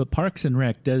 But Parks and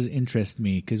Rec does interest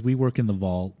me because we work in the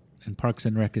vault, and Parks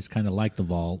and Rec is kind of like the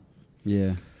vault.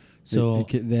 Yeah. So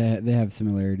they have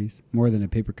similarities more than a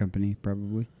paper company,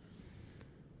 probably.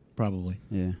 probably.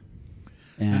 Yeah.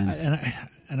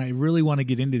 And I really want to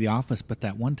get into The Office, but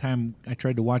that one time I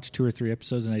tried to watch 2 or 3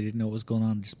 episodes and I didn't know what was going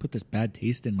on. Just put this bad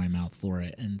taste in my mouth for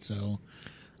it, and so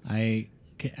I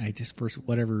just for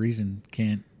whatever reason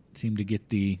can't seem to get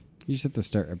the. You just have to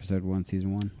start episode 1,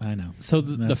 season 1. I know. So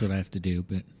that's what I have to do.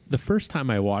 But the first time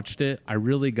I watched it, I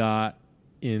really got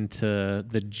into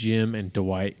the Jim and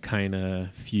Dwight kind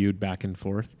of feud back and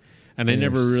forth, and I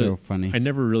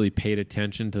never really paid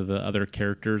attention to the other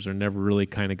characters, or never really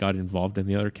kind of got involved in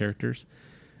the other characters.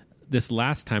 This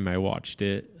last time I watched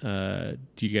it, do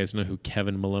you guys know who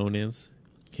Kevin Malone is?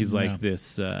 He's like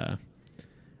this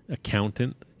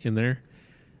accountant in there,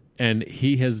 And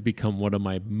he has become one of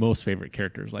my most favorite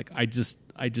characters. Like I just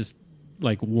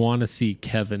like want to see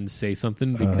Kevin say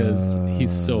something because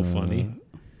he's so funny.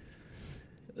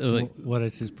 Like, what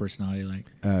is his personality like?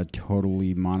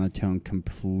 Totally monotone,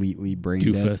 completely brain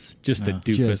dead. doofus, just a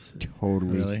doofus. Just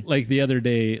totally. Really? Like the other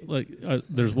day, like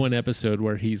there's one episode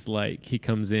where he's like, he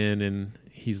comes in and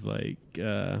he's like,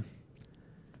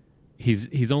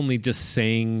 he's only just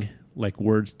saying like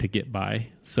words to get by.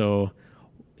 So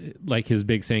like his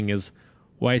big saying is,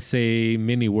 why say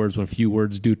many words when few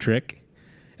words do trick?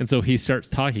 And so he starts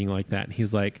talking like that. And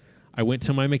he's like, I went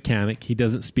to my mechanic. He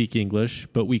doesn't speak English,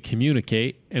 but we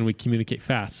communicate and we communicate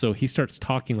fast. So he starts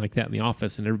talking like that in the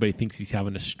office and everybody thinks he's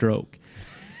having a stroke.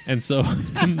 And so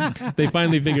they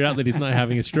finally figure out that he's not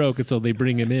having a stroke. And so they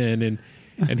bring him in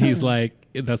and he's like,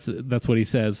 that's what he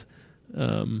says.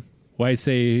 Why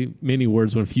say many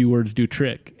words when few words do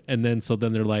trick? And then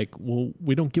they're like, well,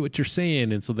 we don't get what you're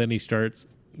saying. And so then he starts,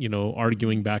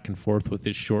 arguing back and forth with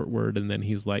his short word. And then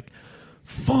he's like,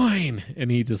 fine.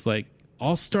 And he just like,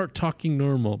 I'll start talking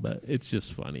normal, but it's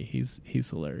just funny. He's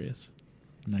hilarious.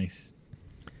 Nice.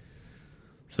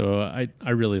 So I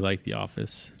really like The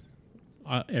Office.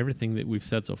 Everything that we've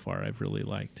said so far, I've really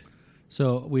liked.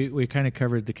 So we kind of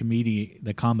covered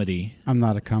the comedy. I'm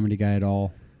not a comedy guy at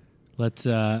all. Let's.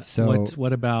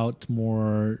 What about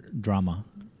more drama,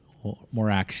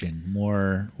 more action,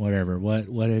 more whatever?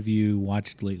 What have you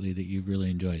watched lately that you've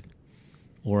really enjoyed,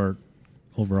 or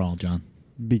overall, John?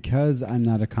 Because I'm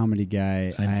not a comedy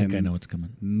guy, I think I know what's coming.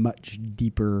 Much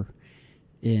deeper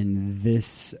in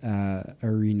this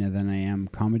arena than I am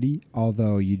comedy,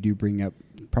 although you do bring up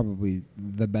probably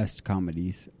the best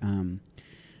comedies.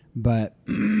 But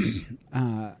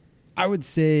I would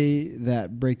say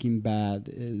that Breaking Bad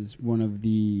is one of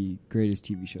the greatest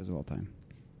TV shows of all time.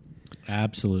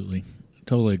 Absolutely.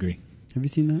 Totally agree. Have you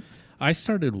seen that? I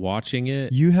started watching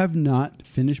it. You have not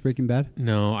finished Breaking Bad?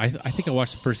 No, I think I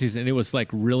watched the first season and it was like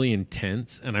really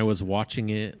intense and I was watching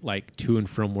it like to and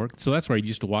from work. So that's where I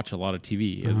used to watch a lot of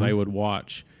TV is I would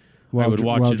watch while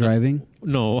it driving?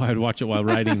 No, I'd watch it while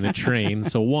riding the train.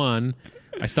 So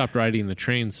I stopped riding the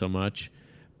train so much,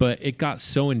 but it got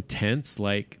so intense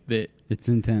like that. It's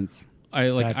intense. I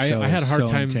had a hard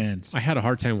time. Intense. I had a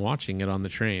hard time watching it on the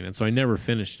train, and so I never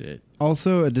finished it.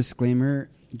 Also, a disclaimer: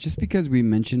 just because we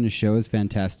mention a show is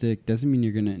fantastic doesn't mean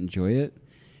you're going to enjoy it.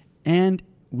 And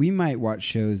we might watch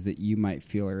shows that you might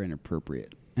feel are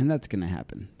inappropriate, and that's going to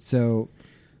happen. So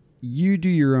you do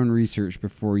your own research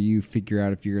before you figure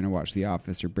out if you're going to watch The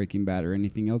Office or Breaking Bad or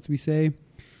anything else we say.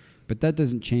 But that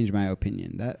doesn't change my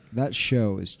opinion. That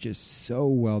show is just so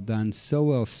well done, so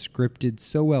well scripted,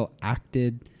 so well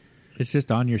acted. It's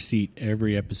just on your seat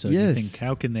every episode. Yes. You think,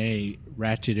 how can they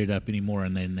ratchet it up anymore?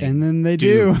 And then they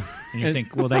do. And you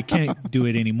think, well, they can't do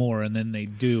it anymore. And then they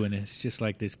do. And it's just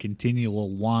like this continual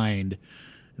wind.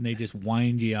 And they just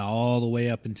wind you all the way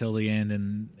up until the end.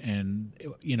 And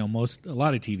a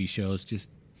lot of TV shows just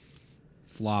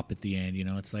flop at the end.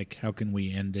 It's like, how can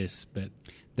we end this? But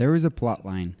there was a plot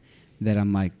line that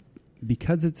I'm like,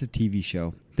 because it's a TV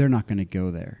show, they're not going to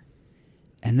go there.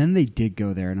 And then they did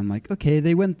go there, and I'm like, okay,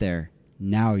 they went there.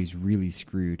 Now he's really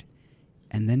screwed.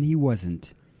 And then he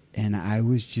wasn't. And I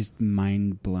was just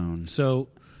mind blown. So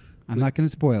I'm not going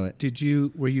to spoil it.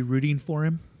 Were you rooting for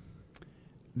him?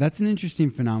 That's an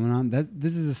interesting phenomenon.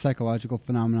 This is a psychological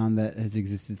phenomenon that has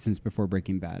existed since before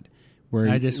Breaking Bad.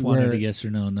 I just wanted a yes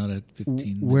or no, not a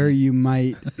 15. Where you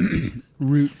might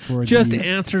root for just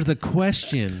answer the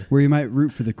question. Where you might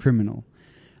root for the criminal.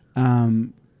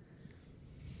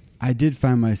 I did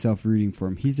find myself rooting for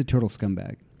him. He's a total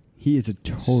scumbag. He is a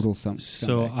total scumbag.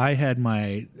 So I had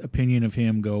my opinion of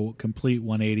him go complete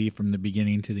 180 from the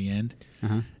beginning to the end.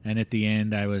 Uh-huh. And at the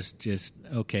end, I was just,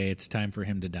 okay, it's time for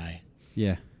him to die.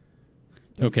 Yeah.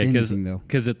 Okay,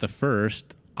 because at the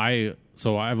first, I've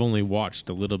only watched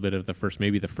a little bit of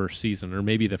maybe the first season or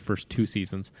maybe the first two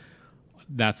seasons.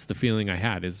 That's the feeling I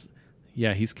had is,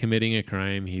 yeah, he's committing a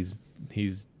crime. He's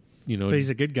but he's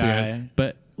a good guy.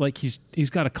 But like he's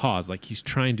got a cause. Like he's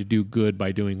trying to do good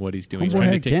by doing what he's doing. He's Homeboy trying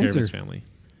to had take care of cancer. his family.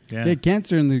 Yeah. He had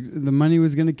cancer, and the money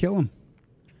was going to kill him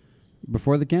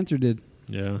before the cancer did.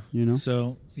 Yeah.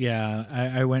 So, yeah,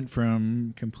 I went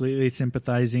from completely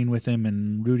sympathizing with him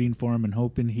and rooting for him and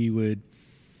hoping he would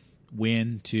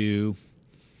win to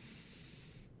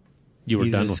you were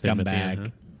he's done a with him at the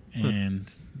scumbag.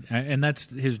 end, huh? And that's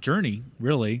his journey,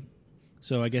 really.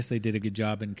 So I guess they did a good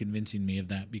job in convincing me of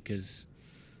that because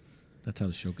that's how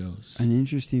the show goes. An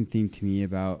interesting thing to me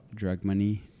about drug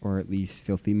money, or at least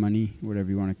filthy money, whatever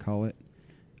you want to call it,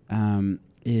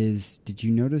 is did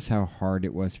you notice how hard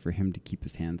it was for him to keep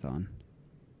his hands on?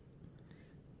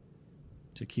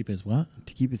 To keep his what?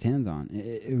 To keep his hands on.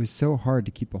 It was so hard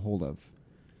to keep a hold of.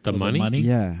 The money?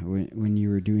 Yeah, when you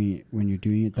were doing it, when you're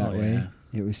doing it that way,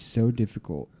 it was so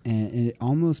difficult, and it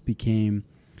almost became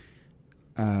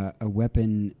a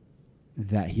weapon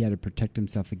that he had to protect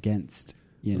himself against.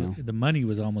 You know, the money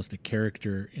was almost a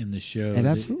character in the show. It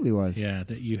absolutely was. Yeah,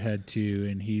 that you had to,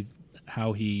 and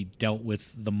how he dealt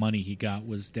with the money he got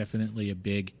was definitely a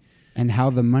big. And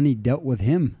how the money dealt with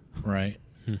him. Right.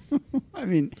 I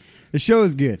mean, the show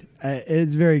is good.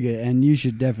 It's very good, and you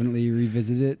should definitely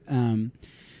revisit it.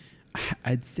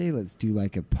 I'd say let's do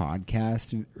like a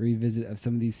podcast revisit of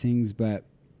some of these things, but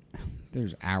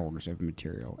there's hours of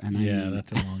material, and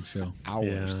that's a long show. Hours.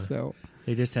 Yeah. So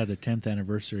they just had the 10th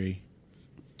anniversary.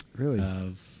 Really?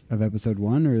 Of episode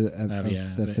 1 or of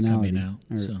the finale? Coming out.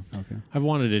 Okay. I've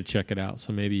wanted to check it out,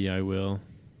 so maybe I will.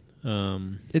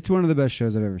 It's one of the best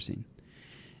shows I've ever seen,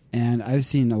 and I've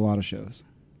seen a lot of shows.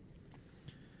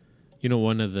 You know,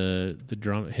 one of the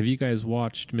drama. Have you guys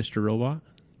watched Mr. Robot?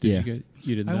 You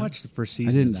did. I not? watched the first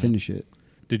season. I didn't finish it.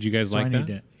 Did you guys like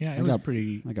that? It was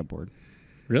pretty. I got bored.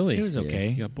 Really? It was okay.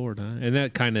 You got bored, huh? And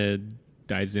that kind of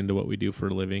dives into what we do for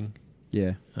a living.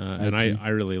 Yeah. And I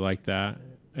really like that.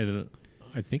 And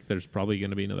I think there's probably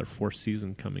going to be another 4th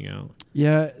season coming out.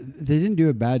 Yeah, they didn't do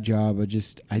a bad job. I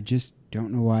just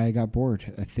don't know why I got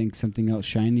bored. I think something else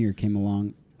shinier came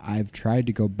along. I've tried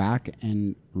to go back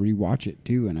and rewatch it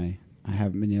too, and I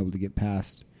haven't been able to get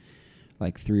past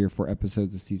like 3 or 4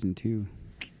 episodes of season 2.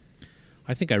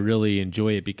 I think I really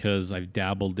enjoy it because I've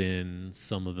dabbled in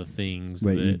some of the things.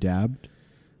 Wait, you dabbed?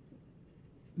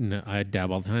 No, I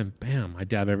dab all the time. Bam! I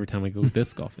dab every time I go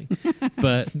disc golfing.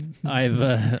 But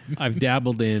I've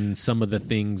dabbled in some of the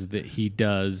things that he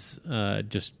does,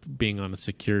 just being on a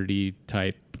security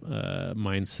type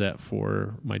mindset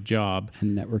for my job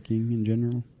and networking in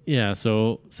general. Yeah,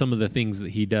 so some of the things that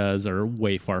he does are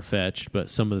way far-fetched, but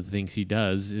some of the things he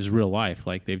does is real life.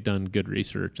 Like, they've done good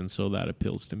research, and so that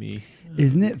appeals to me.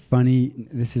 Isn't it funny?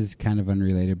 This is kind of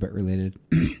unrelated, but related.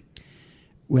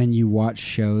 When you watch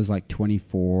shows like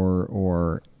 24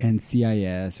 or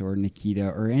NCIS or Nikita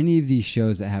or any of these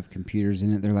shows that have computers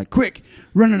in it, they're like, quick,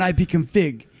 run an IP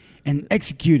config and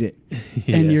execute it.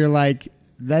 Yeah. And you're like,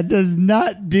 that does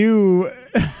not do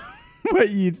what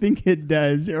you think it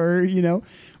does. Or, you know,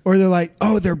 or they're like,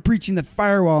 oh, they're breaching the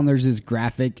firewall. And there's this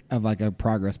graphic of like a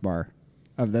progress bar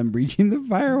of them breaching the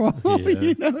firewall. Yeah.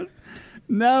 You know?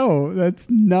 No, that's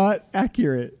not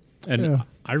accurate. And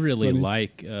I really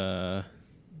like...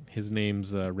 his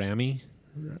name's Rami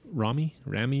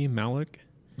Malek.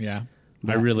 Yeah.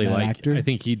 I really like actor? I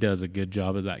think he does a good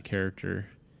job of that character.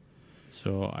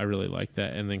 So I really like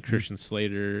that. And then Christian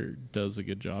Slater does a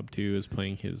good job too, as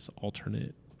playing his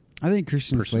alternate. I think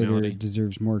Christian Slater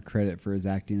deserves more credit for his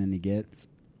acting than he gets.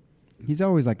 He's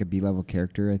always like a B-level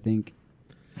character, I think.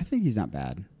 I think he's not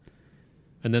bad.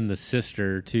 And then the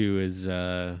sister too is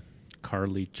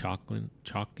Carly Chalklin,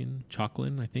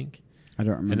 I think. I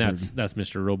don't remember. And that's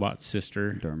Mr. Robot's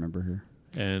sister. I don't remember her.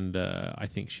 And I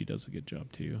think she does a good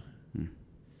job too.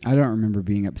 I don't remember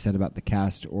being upset about the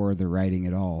cast or the writing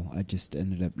at all. I just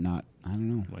ended up not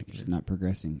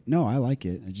progressing. No, I like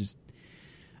it. I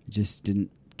just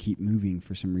didn't keep moving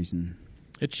for some reason.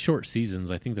 It's short seasons.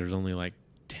 I think there's only like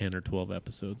 10 or 12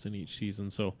 episodes in each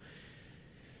season. So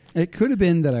it could have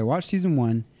been that I watched season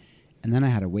 1 and then I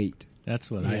had to wait.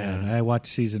 That's what I had. I watched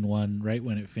season 1 right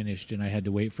when it finished, and I had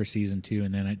to wait for season 2,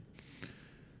 and then I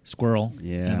squirrel,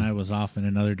 and I was off in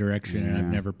another direction, and I've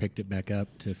never picked it back up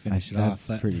to finish it off.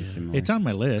 That's pretty similar. It's on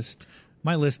my list.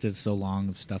 My list is so long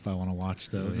of stuff I want to watch,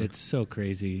 though. Mm-hmm. It's so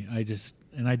crazy.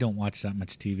 I don't watch that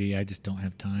much TV. I just don't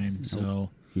have time. So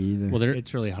either. Well,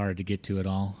 it's really hard to get to it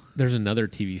all. There's another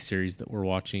TV series that we're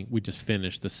watching. We just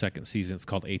finished the 2nd season. It's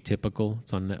called Atypical.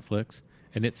 It's on Netflix.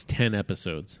 And it's 10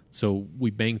 episodes. So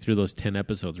we bang through those 10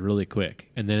 episodes really quick.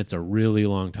 And then it's a really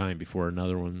long time before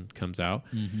another one comes out.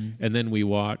 Mm-hmm. And then we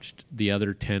watched the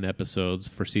other 10 episodes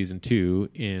for season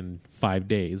 2 in 5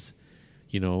 days.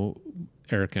 You know,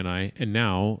 Erica and I. And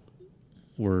now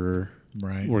we're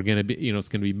going to be, you know, it's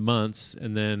going to be months.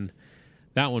 And then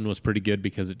that one was pretty good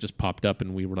because it just popped up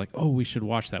and we were like, oh, we should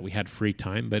watch that. We had free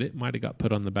time, but it might have got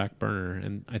put on the back burner.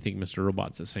 And I think Mr.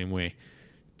 Robot's the same way.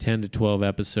 10 to 12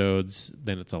 episodes,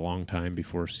 then it's a long time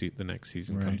before the next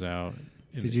season comes out.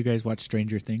 And did you guys watch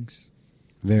Stranger Things?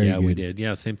 Very good. We did.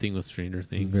 Yeah, same thing with Stranger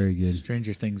Things. Very good.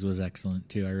 Stranger Things was excellent,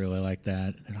 too. I really liked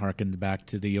that. It harkened back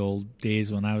to the old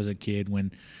days when I was a kid,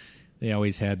 when they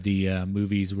always had the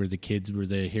movies where the kids were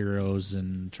the heroes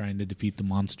and trying to defeat the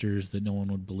monsters that no one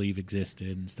would believe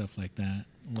existed and stuff like that,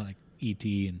 like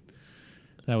E.T. And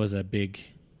that was a big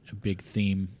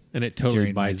theme. And it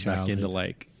totally buys back into,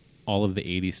 like, all of the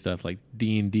 80s stuff, like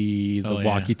D&D, the Oh, yeah.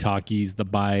 walkie-talkies, the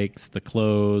bikes, the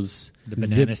clothes. The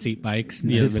banana seat bikes.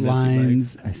 Yeah, Zip banana seat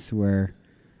lines. I swear,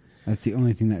 that's the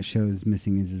only thing that show is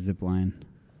missing is a zip line.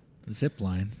 Zip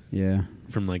line. Yeah,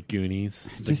 From like Goonies.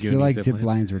 I The just feel Goonies like zip line.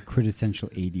 lines were quintessential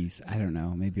 80s. I don't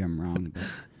know. Maybe I'm wrong. But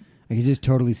I could just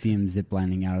totally see them zip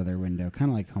lining out of their window,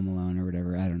 kind of like Home Alone or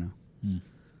whatever. I don't know.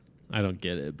 I don't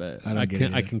get it, but I don't get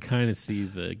it I either. can kind of see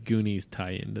the Goonies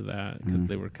tie into that because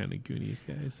they were kind of Goonies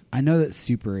guys. I know that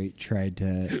Super 8 tried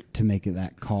to make it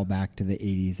that call back to the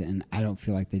 80s, and I don't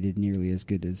feel like they did nearly as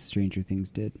good as Stranger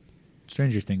Things did.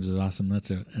 Stranger Things is awesome. That's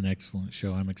an excellent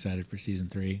show. I'm excited for season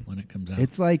 3 when it comes out.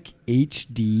 It's like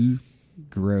HD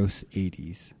gross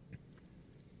 80s.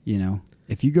 You know,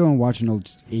 if you go and watch an old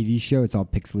 80s show, it's all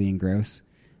pixely and gross.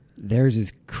 Theirs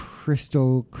is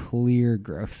crystal clear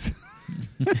gross.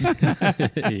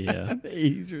 Yeah. The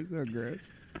 80s are so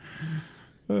gross.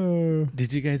 Oh.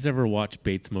 Did you guys ever watch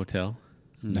Bates Motel?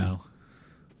 no.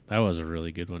 That was a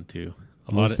really good one too.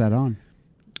 What's that on?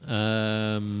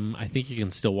 I think you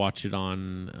can still watch it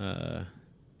on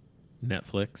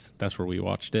Netflix. That's where we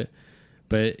watched it.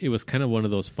 But it was kind of one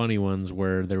of those funny ones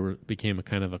where became a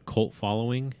kind of a cult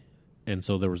following. And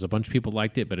so there was a bunch of people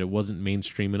liked it, but it wasn't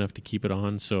mainstream enough to keep it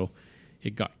on. So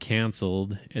it got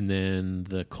canceled. And then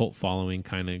the cult following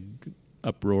kind of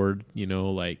uproared, you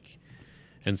know, like,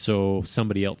 and so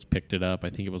somebody else picked it up. I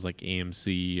think it was like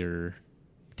AMC or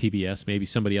TBS. Maybe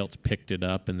somebody else picked it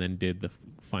up and then did the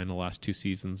final last 2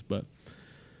 seasons. But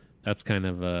that's kind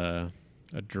of a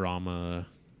drama,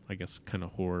 I guess, kind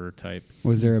of horror type.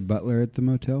 Was there a butler at the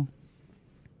motel?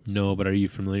 No, but are you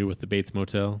familiar with the Bates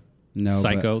Motel? No.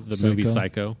 Psycho, the movie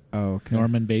Psycho. Oh, okay.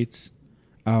 Norman Bates.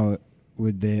 Oh,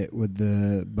 would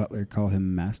the butler call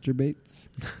him Master Bates?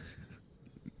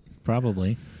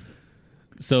 Probably.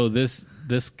 So this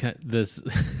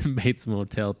Bates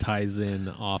Motel ties in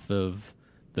off of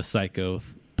the Psycho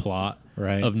plot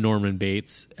Right. of Norman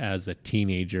Bates as a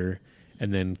teenager,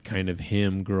 and then kind of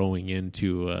him growing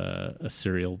into a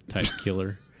serial type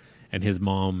killer, and his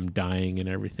mom dying and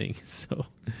everything. So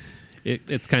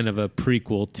it's kind of a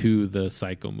prequel to the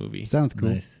Psycho movie. Sounds cool.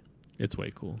 Nice. It's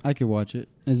way cool. I could watch it.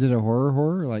 Is it a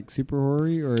horror, like super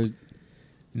horror-y, or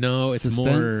No, it's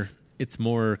Suspense?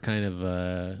 more kind of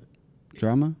a.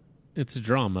 drama? It's a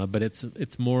drama, but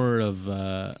it's more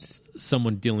of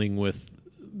someone dealing with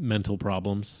mental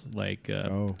problems, like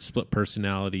split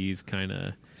personalities, kind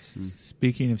of.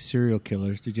 Speaking of serial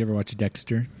killers, did you ever watch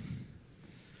Dexter?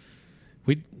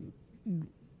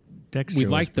 Dexter We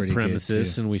was liked the pretty good,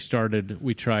 premises, too. and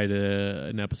we tried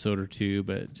an episode or two,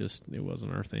 but it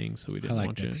wasn't our thing, so we I didn't like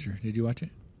watch Dexter. it. Did you watch it?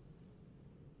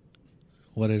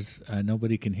 What is?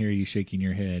 Nobody can hear you shaking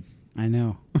your head. I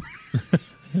know.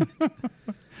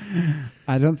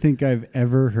 I don't think I've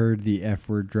ever heard the F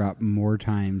word drop more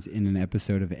times in an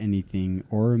episode of anything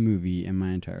or a movie in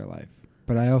my entire life.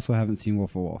 But I also haven't seen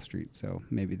Wolf of Wall Street, so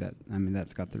maybe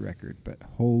that's got the record. But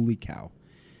holy cow.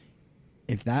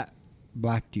 If that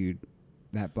black dude,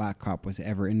 that black cop was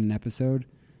ever in an episode,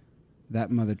 that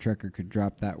mother trucker could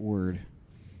drop that word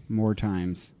more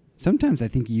times. Sometimes I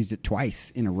think he used it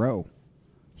twice in a row.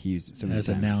 He used it so many As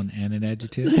a times. noun and an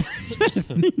adjective.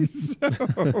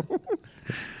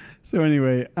 So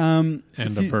anyway, And a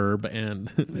verb, and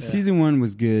season 1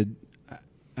 was good.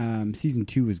 Season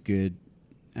 2 was good.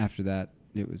 After that,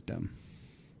 it was dumb.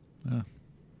 Oh,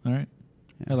 all right.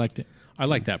 Yeah. I liked it. I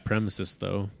like that premises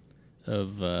though,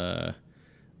 of a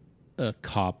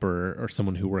cop or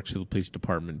someone who works for the police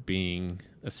department being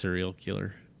a serial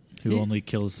killer. Who only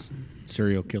kills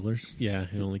serial killers? Yeah,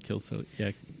 who only kills.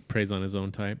 Preys on his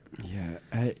own type. Yeah,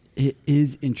 it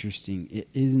is interesting. It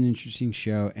is an interesting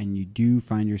show, and you do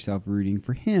find yourself rooting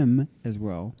for him as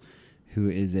well, who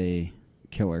is a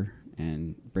killer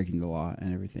and breaking the law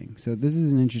and everything. So this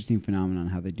is an interesting phenomenon,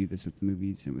 how they do this with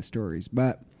movies and with stories.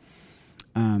 But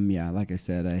yeah, like I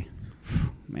said, I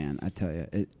tell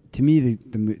you, to me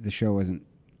the show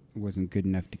wasn't good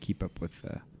enough to keep up with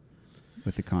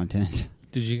the content.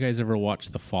 Did you guys ever watch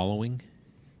The Following?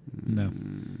 No.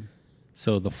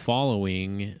 So The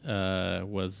Following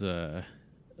was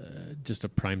just a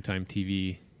primetime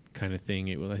TV kind of thing.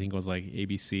 I think it was like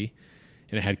ABC,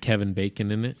 and it had Kevin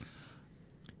Bacon in it.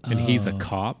 And he's a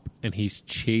cop, and he's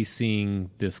chasing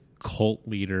this cult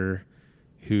leader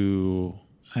who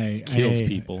kills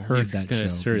people. Heard He's that kind show.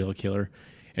 of serial killer,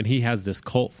 and he has this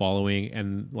cult following,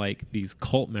 and like these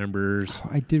cult members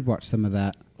I did watch some of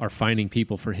that. are finding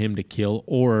people for him to kill,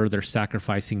 or they're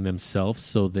sacrificing themselves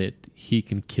so that he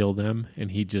can kill them, and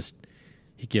he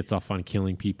gets off on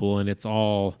killing people. And it's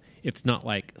not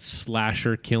like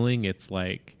slasher killing, it's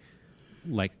like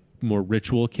more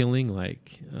ritual killing,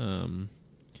 like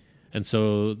And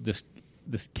so this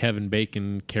Kevin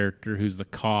Bacon character, who's the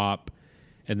cop,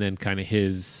 and then kind of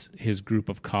his group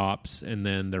of cops, and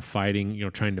then they're fighting,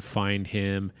 trying to find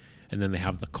him, and then they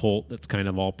have the cult that's kind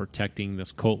of all protecting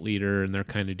this cult leader, and they're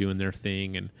kind of doing their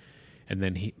thing, and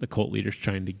then the cult leader's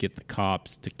trying to get the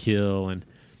cops to kill, and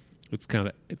it's kind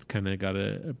of got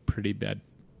a pretty bad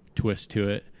twist to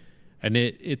it, and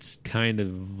it's kind of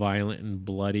violent and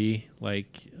bloody,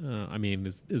 like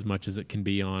as much as it can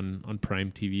be on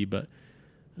Prime TV, but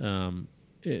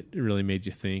it really made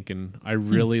you think, and I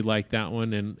really liked that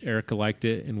one, and Erica liked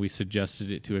it, and we suggested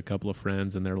it to a couple of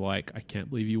friends, and they're like, I can't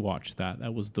believe you watched that.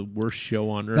 That was the worst show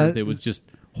on earth. It was just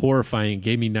horrifying. It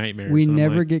gave me nightmares. We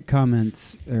never get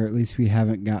comments, or at least we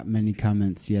haven't got many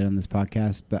comments yet on this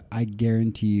podcast, but I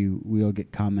guarantee you we'll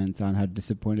get comments on how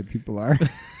disappointed people are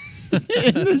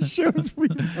in the shows we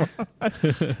watch.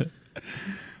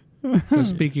 So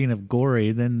speaking of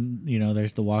gory, then,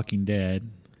 there's The Walking Dead.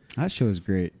 That show is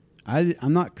great.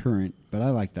 I'm not current, but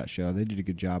I like that show. They did a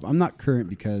good job. I'm not current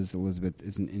because Elizabeth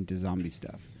isn't into zombie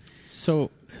stuff. So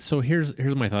here's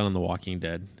my thought on The Walking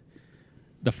Dead.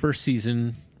 The first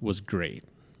season was great.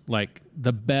 Like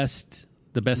the best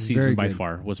season by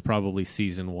far was probably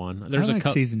season 1. I like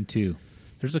season 2.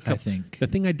 There's a couple. I think the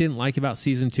thing I didn't like about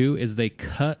season 2 is they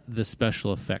cut the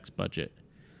special effects budget.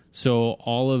 So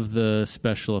all of the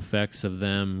special effects of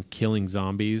them killing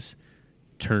zombies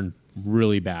turned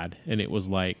really bad, and it was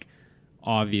like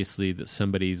obviously that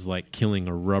somebody's like killing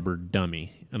a rubber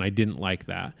dummy, and I didn't like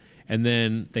that. And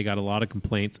then they got a lot of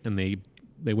complaints, and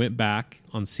they went back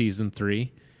on season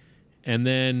 3, and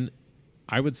then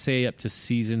I would say up to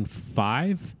season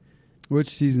 5. Which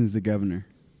season's the governor?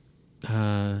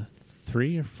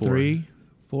 3 or 4? 3,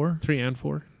 4, 3 and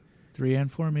 4, 3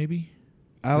 and 4 maybe.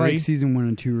 I like season 1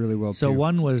 and 2 really well. So too.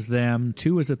 1 was them,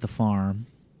 2 was at the farm.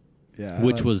 Yeah,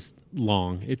 which was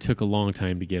long. It took a long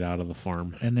time to get out of the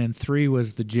farm. And then 3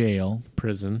 was the jail.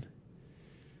 Prison.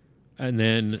 And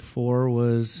then 4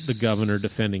 was the governor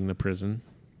defending the prison.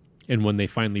 And when they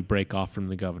finally break off from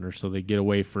the governor, so they get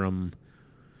away from...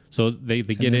 So they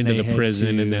get into the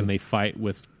prison, and then they fight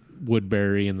with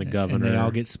Woodbury and the governor. And they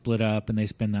all get split up, and they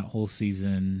spend that whole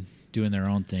season doing their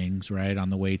own things, right, on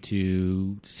the way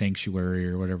to Sanctuary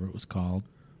or whatever it was called.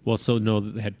 Well, so no,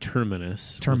 they had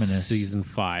Terminus. Terminus. Season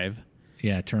 5.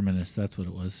 Yeah, Terminus, that's what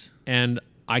it was. And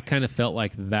I kind of felt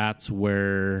like that's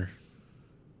where...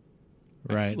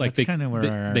 Right, like that's kind of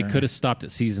where... They could have stopped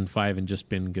at season 5 and just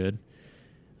been good.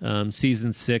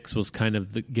 Season 6 was kind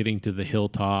of getting to the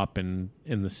hilltop and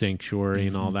in the sanctuary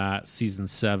and all that. Season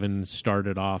 7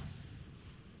 started off...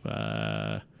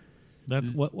 them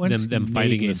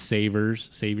fighting the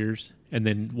saviors. And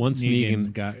then once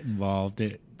Negan got involved...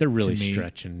 They're really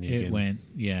stretching Negan.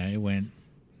 It went.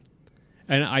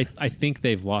 And I think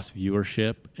they've lost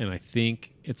viewership, and I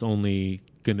think it's only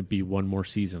going to be one more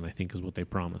season, I think is what they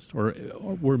promised. Or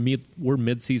we're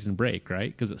mid-season break,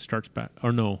 right? Because it starts back.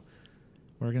 Or no.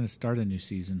 We're going to start a new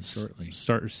season shortly.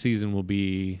 Season will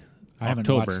be I haven't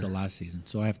October. watched the last season,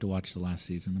 so I have to watch the last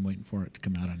season. I'm waiting for it to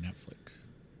come out on Netflix.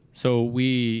 So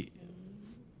we've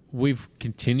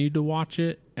continued to watch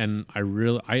it, and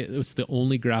it was the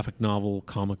only graphic novel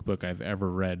comic book I've ever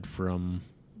read from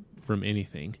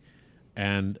anything,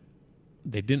 and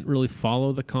they didn't really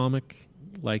follow the comic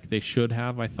like they should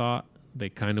have. I thought they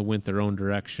kind of went their own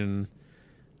direction.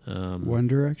 One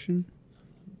Direction?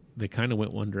 They kind of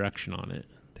went one direction on it.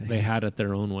 Dang. They had it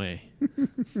their own way.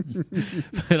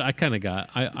 But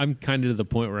I'm kind of to the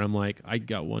point where I'm like, I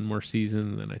got one more season,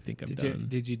 and then I think I'm done.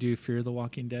 Did you do Fear the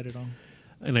Walking Dead at all?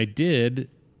 And I did.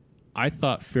 I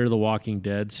thought Fear the Walking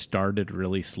Dead started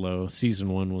really slow. Season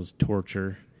 1 was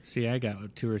torture. See, I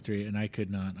got 2 or 3, and I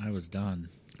could not. I was done.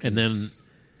 And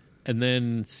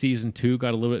then season 2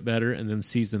 got a little bit better, and then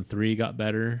season 3 got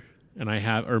better. And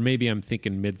or maybe I'm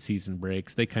thinking mid-season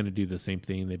breaks. They kind of do the same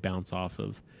thing. They bounce off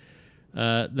of.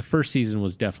 The first season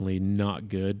was definitely not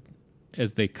good,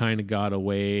 as they kind of got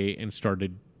away and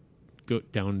started go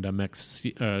down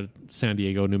to San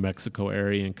Diego, New Mexico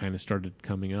area, and kind of started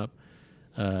coming up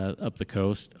the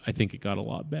coast. I think it got a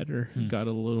lot better. It got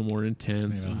a little more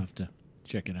intense. Maybe I'll have to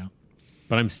check it out.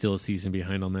 But I'm still a season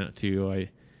behind on that too.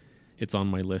 It's on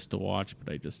my list to watch,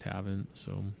 but I just haven't.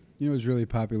 So it was really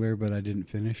popular, but I didn't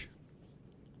finish.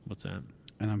 What's that?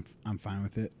 And I'm fine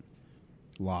with it.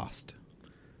 Lost.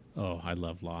 Oh, I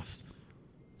love Lost.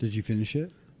 Did you finish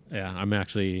it? Yeah, I'm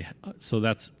actually. So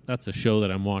that's a show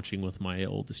that I'm watching with my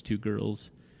oldest 2 girls.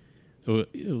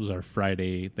 It was our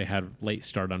Friday. They had a late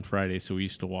start on Friday, so we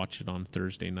used to watch it on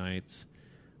Thursday nights,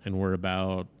 and we're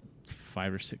about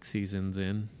 5 or 6 seasons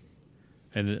in,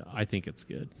 and I think it's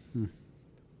good. And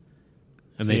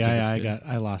see,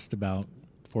 I lost about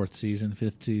 4th season,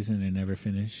 5th season, and never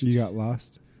finished. You got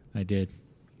lost? I did.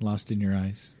 Lost in Your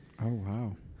Eyes. Oh,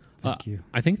 wow. Thank you.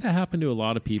 I think that happened to a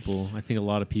lot of people. I think a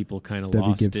lot of people kind of Debbie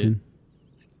lost Gibson.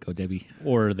 Go, Debbie. it,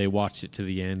 or they watched it to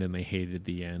the end and they hated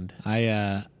the end.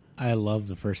 I love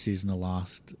the first season of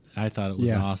Lost. I thought it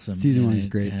was awesome. Season and 1's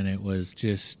great. And it was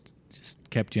just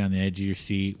kept you on the edge of your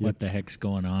seat. Yep. What the heck's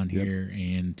going on Yep. here?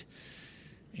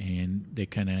 And they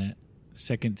kind of,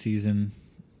 second season,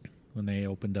 when they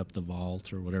opened up the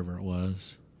vault or whatever it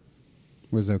was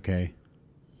okay.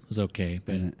 okay.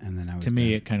 But And then I was to me,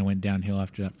 done. it kind of went downhill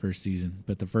after that first season.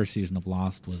 But the first season of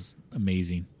Lost was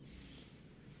amazing.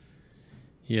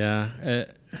 Yeah.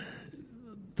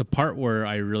 The part where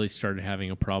I really started having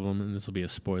a problem, and this will be a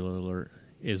spoiler alert,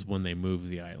 is when they moved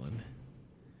the island.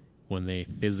 When they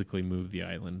physically moved the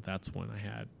island, that's when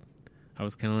I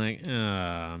was kind of like,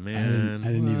 oh, man. I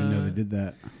didn't even know what?" they did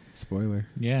that. Spoiler.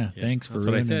 Yeah, thanks for That's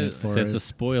what I ruining said. it for I said it's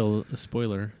us. a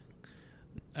spoiler.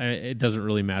 It doesn't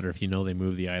really matter if you know they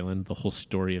moved the island. The whole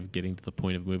story of getting to the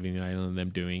point of moving the island and them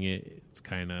doing it, it's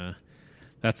kind of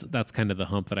that's kind of the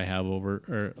hump that I have over,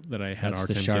 or that I had a That's hard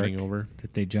the time shark getting over.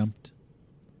 that they jumped.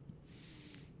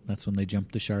 That's when they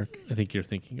jumped the shark. I think you're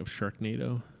thinking of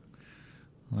Sharknado.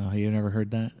 Well, you never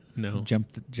heard that? No.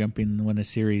 Jumping when a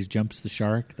series jumps the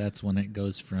shark, that's when it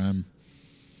goes from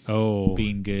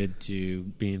being good to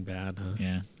being bad. Huh?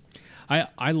 yeah.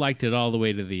 I liked it all the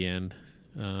way to the end.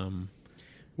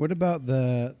 What about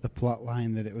the plot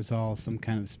line that it was all some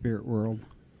kind of spirit world?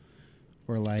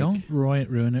 Or like... Don't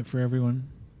ruin it for everyone.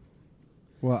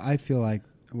 Well, I feel like...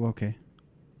 Well, okay.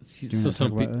 you So wanna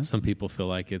talk about that? some people feel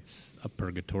like it's a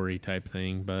purgatory type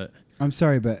thing, but I'm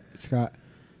sorry, but Scott,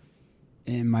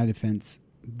 in my defense,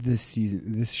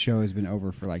 this show has been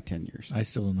over for like 10 years. I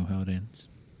still don't know how it ends.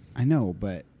 I know,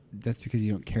 but that's because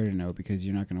you don't care to know because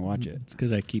you're not going to watch it. It's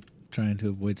because I keep trying to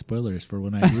avoid spoilers for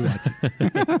when I do watch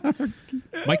it.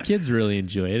 my kids really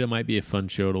enjoy it. It might be a fun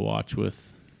show to watch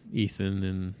with Ethan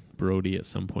and Brody at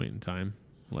some point in time.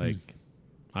 Like,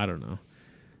 I don't know.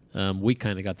 We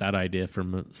kind of got that idea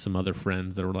from some other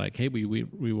friends that were like, hey,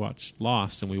 we watched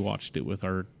Lost and we watched it with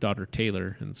our daughter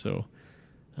Taylor. And so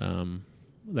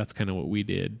that's kind of what we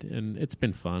did. And it's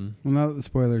been fun. Well, now that the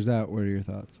spoiler's out, what are your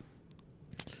thoughts?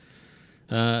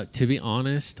 To be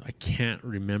honest, I can't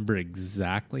remember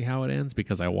exactly how it ends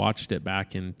because I watched it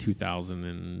back in 2000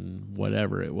 and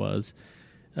whatever it was.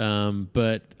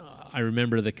 But I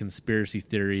remember the conspiracy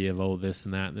theory of, this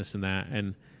and that and this and that.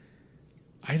 And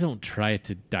I don't try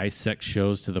to dissect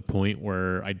shows to the point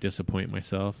where I disappoint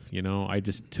myself. You know, I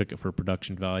just took it for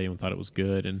production value and thought it was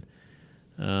good. And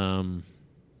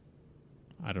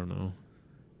I don't know.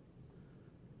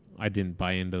 I didn't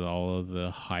buy into all of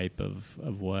the hype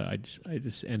of what I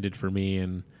just ended for me.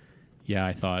 And yeah,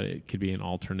 I thought it could be an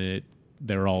alternate.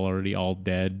 They're already all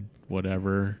dead,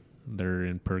 whatever. They're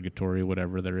in purgatory,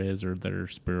 whatever there is, or their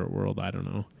spirit world. I don't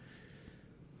know.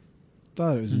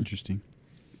 Thought it was interesting.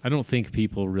 I don't think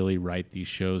people really write these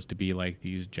shows to be like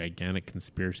these gigantic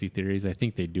conspiracy theories. I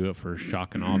think they do it for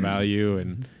shock and awe value,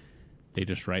 and they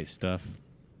just write stuff.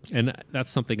 And that's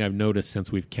something I've noticed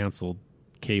since we've canceled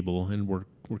cable, and we're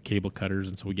cable cutters,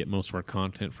 and so we get most of our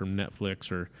content from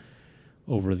Netflix or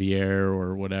over the air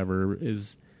or whatever,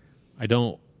 is I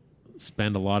don't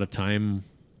spend a lot of time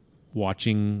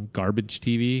watching garbage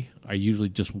TV. I usually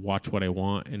just watch what I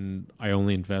want, and I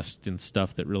only invest in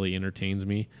stuff that really entertains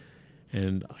me.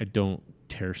 And I don't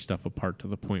tear stuff apart to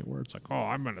the point where it's like, oh,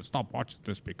 I'm going to stop watching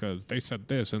this because they said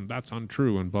this and that's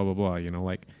untrue and blah, blah, blah. You know,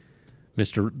 like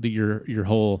your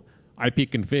whole I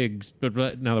peek and figs, but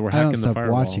now that we're I don't hacking the stop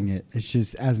firewall. watching it. It's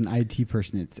just as an IT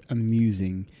person, it's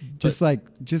amusing. Just like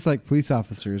police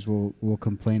officers will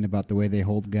complain about the way they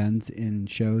hold guns in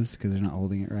shows because they're not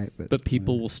holding it right. But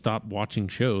people will stop watching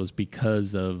shows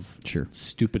because of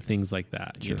stupid things like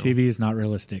that. You know? TV is not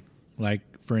realistic. Like,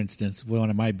 for instance, one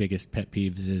of my biggest pet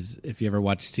peeves is if you ever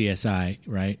watch CSI,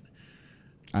 right?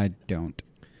 I don't.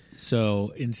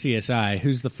 So in CSI,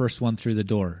 who's the first one through the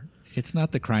door? It's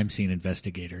not the crime scene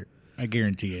investigator. I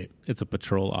guarantee it. It's a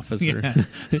patrol officer. Yeah.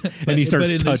 And he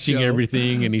starts but touching show,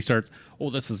 everything, and he starts,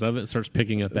 this is evidence, starts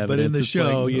picking up evidence. But in the It's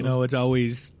show, like, it's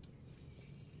always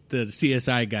the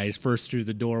CSI guy's first through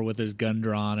the door with his gun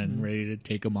drawn and ready to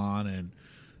take him on. And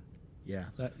yeah,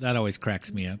 that always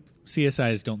cracks me up.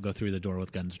 CSIs don't go through the door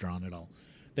with guns drawn at all.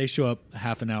 They show up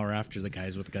half an hour after the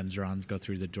guys with guns drawn go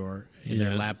through the door in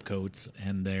their lab coats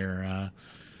and their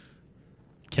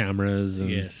cameras. And,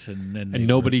 yes, and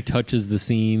nobody touches the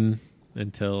scene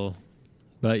until.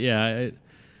 But yeah,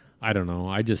 I don't know.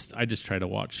 I just try to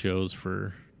watch shows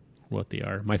for what they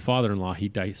are. My father-in-law, he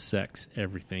dissects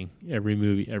everything, every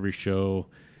movie, every show.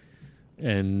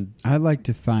 And I like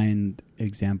to find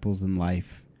examples in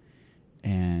life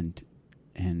and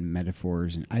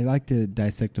metaphors, and I like to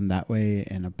dissect them that way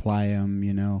and apply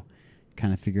them,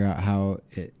 kind of figure out how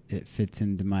it fits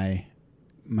into my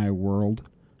world.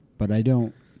 But I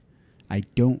don't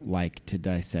like to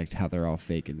dissect how they're all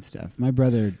fake and stuff. My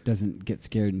brother doesn't get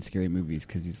scared in scary movies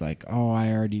because he's like, oh,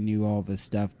 I already knew all this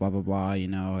stuff, blah blah blah.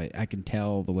 I can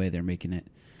tell the way they're making it.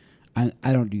 I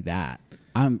don't do that.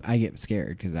 I get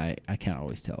scared because I can't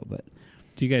always tell. But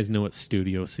do you guys know what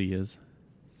Studio C is?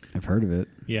 I've heard of it.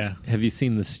 Yeah. Have you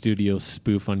seen the Studio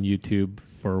spoof on YouTube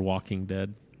for Walking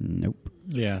Dead? Nope.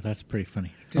 Yeah, that's pretty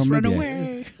funny. Just Just run maybe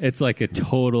away. It's like a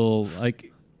total,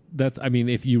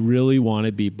 if you really want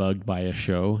to be bugged by a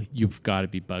show, you've got to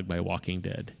be bugged by Walking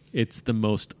Dead. It's the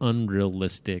most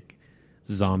unrealistic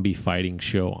zombie fighting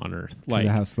show on earth. Like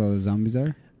how slow the zombies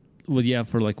are? Well, yeah,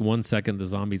 for like 1 second, the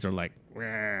zombies are like,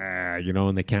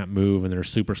 and they can't move and they're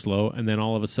super slow. And then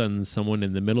all of a sudden, someone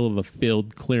in the middle of a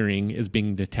field clearing is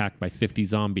being attacked by 50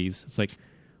 zombies. It's like,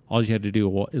 all you had to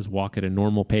do is walk at a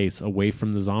normal pace away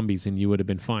from the zombies and you would have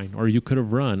been fine. Or you could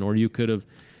have run, or you could have,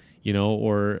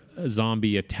 or a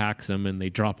zombie attacks them and they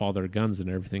drop all their guns and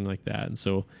everything like that. And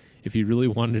so if you really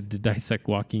wanted to dissect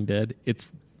Walking Dead,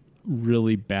 it's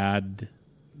really bad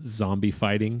zombie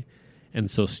fighting. And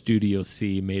so Studio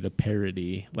C made a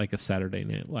parody, like a Saturday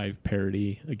Night Live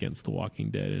parody against The Walking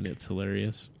Dead, and it's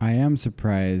hilarious. I am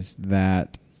surprised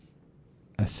that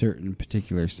a certain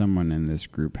particular someone in this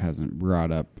group hasn't brought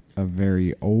up a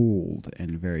very old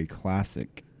and very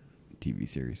classic TV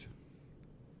series.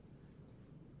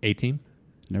 A-Team?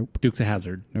 Nope. Dukes of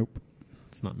Hazzard? Nope.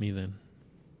 It's not me then.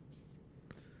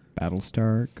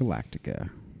 Battlestar Galactica.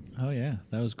 Oh, yeah.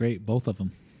 That was great. Both of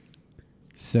them.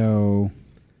 So,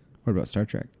 what about Star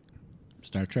Trek?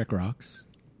 Star Trek rocks.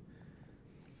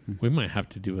 We might have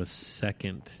to do a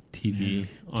second TV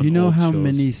on Do you know old how shows.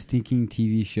 many stinking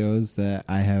TV shows that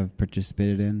I have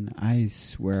participated in? I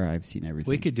swear I've seen everything.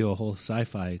 We could do a whole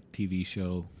sci-fi TV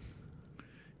show.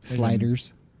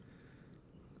 Sliders.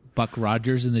 Buck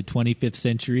Rogers in the 25th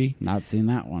century. Not seen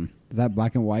that one. Is that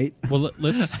black and white? Well,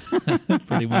 let's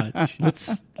Pretty much.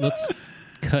 let's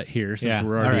cut here since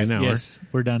we're all already right. an hour. Yes,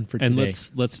 we're done for And today.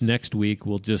 let's next week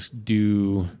we'll just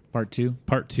do Part 2.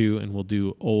 part 2, and we'll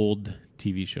do old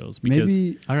TV shows because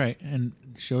Maybe All right. And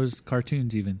shows,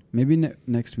 cartoons even.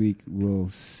 next week we'll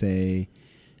say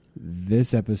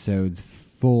this episode's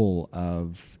full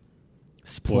of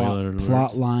spoiler alerts.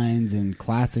 plot lines and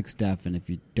classic stuff, and if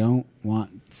you don't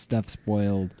want stuff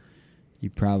spoiled, you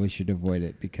probably should avoid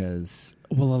it because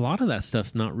Well, a lot of that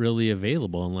stuff's not really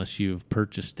available unless you've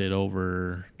purchased it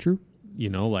over. true.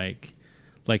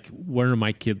 Like where are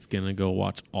my kids gonna go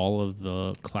watch all of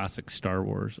the classic Star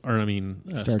Wars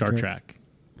Star Trek?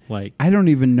 Like I don't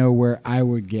even know where I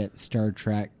would get Star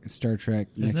Trek Next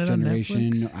Isn't it on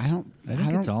Generation. Netflix? I don't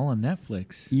It's all on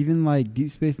Netflix. even like Deep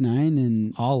Space Nine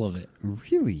and All of it.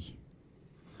 really.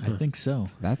 I think so.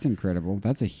 That's incredible.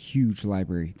 That's a huge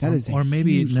library. That is or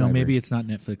maybe huge library. maybe it's not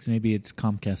Netflix. Maybe it's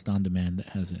Comcast On Demand that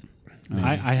has it.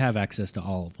 I have access to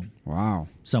all of them Wow.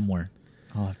 somewhere.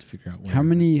 I'll have to figure out where. How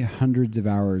many hundreds of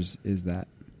hours is that?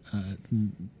 A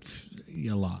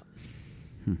lot.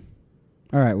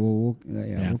 All right. Well,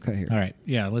 we'll cut here. All right.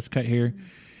 Yeah, let's cut here.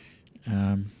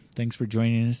 Thanks for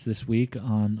joining us this week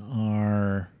on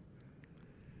our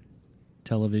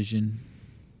television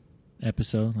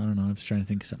episode. I don't know. I was trying to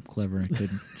think of something clever. I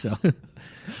couldn't. So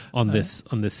on this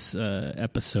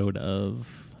episode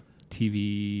of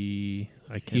TV,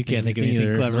 you can't think of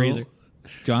anything clever either.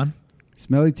 John?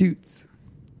 Smelly toots.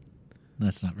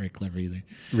 That's not very clever either.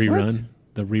 Rerun. What?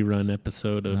 The rerun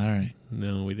episode of. All right.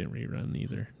 No, we didn't rerun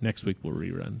either. Next week we'll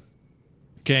rerun.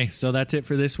 Okay, so that's it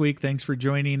for this week. Thanks for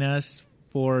joining us.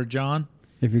 For John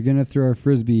If you're gonna throw a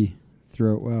frisbee,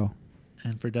 throw it well.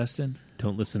 and for Dustin,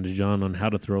 Don't listen to John on how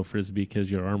to throw a frisbee because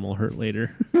your arm will hurt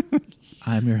later.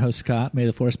 I'm your host, Scott. May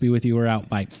the force be with you. We're out.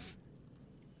 Bye.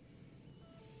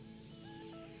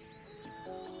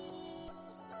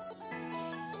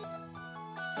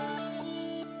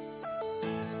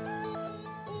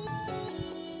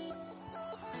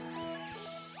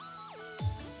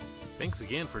 Thanks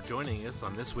again for joining us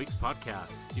on this week's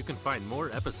podcast. You can find more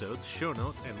episodes, show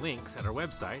notes, and links at our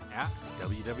website at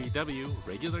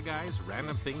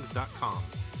www.regularguysrandomthings.com.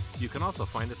 You can also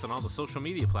find us on all the social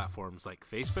media platforms like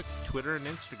Facebook, Twitter, and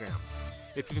Instagram.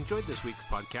 If you enjoyed this week's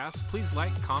podcast, please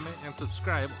like, comment, and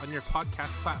subscribe on your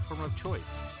podcast platform of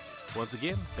choice. Once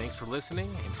again, thanks for listening,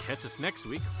 and catch us next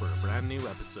week for a brand new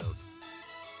episode.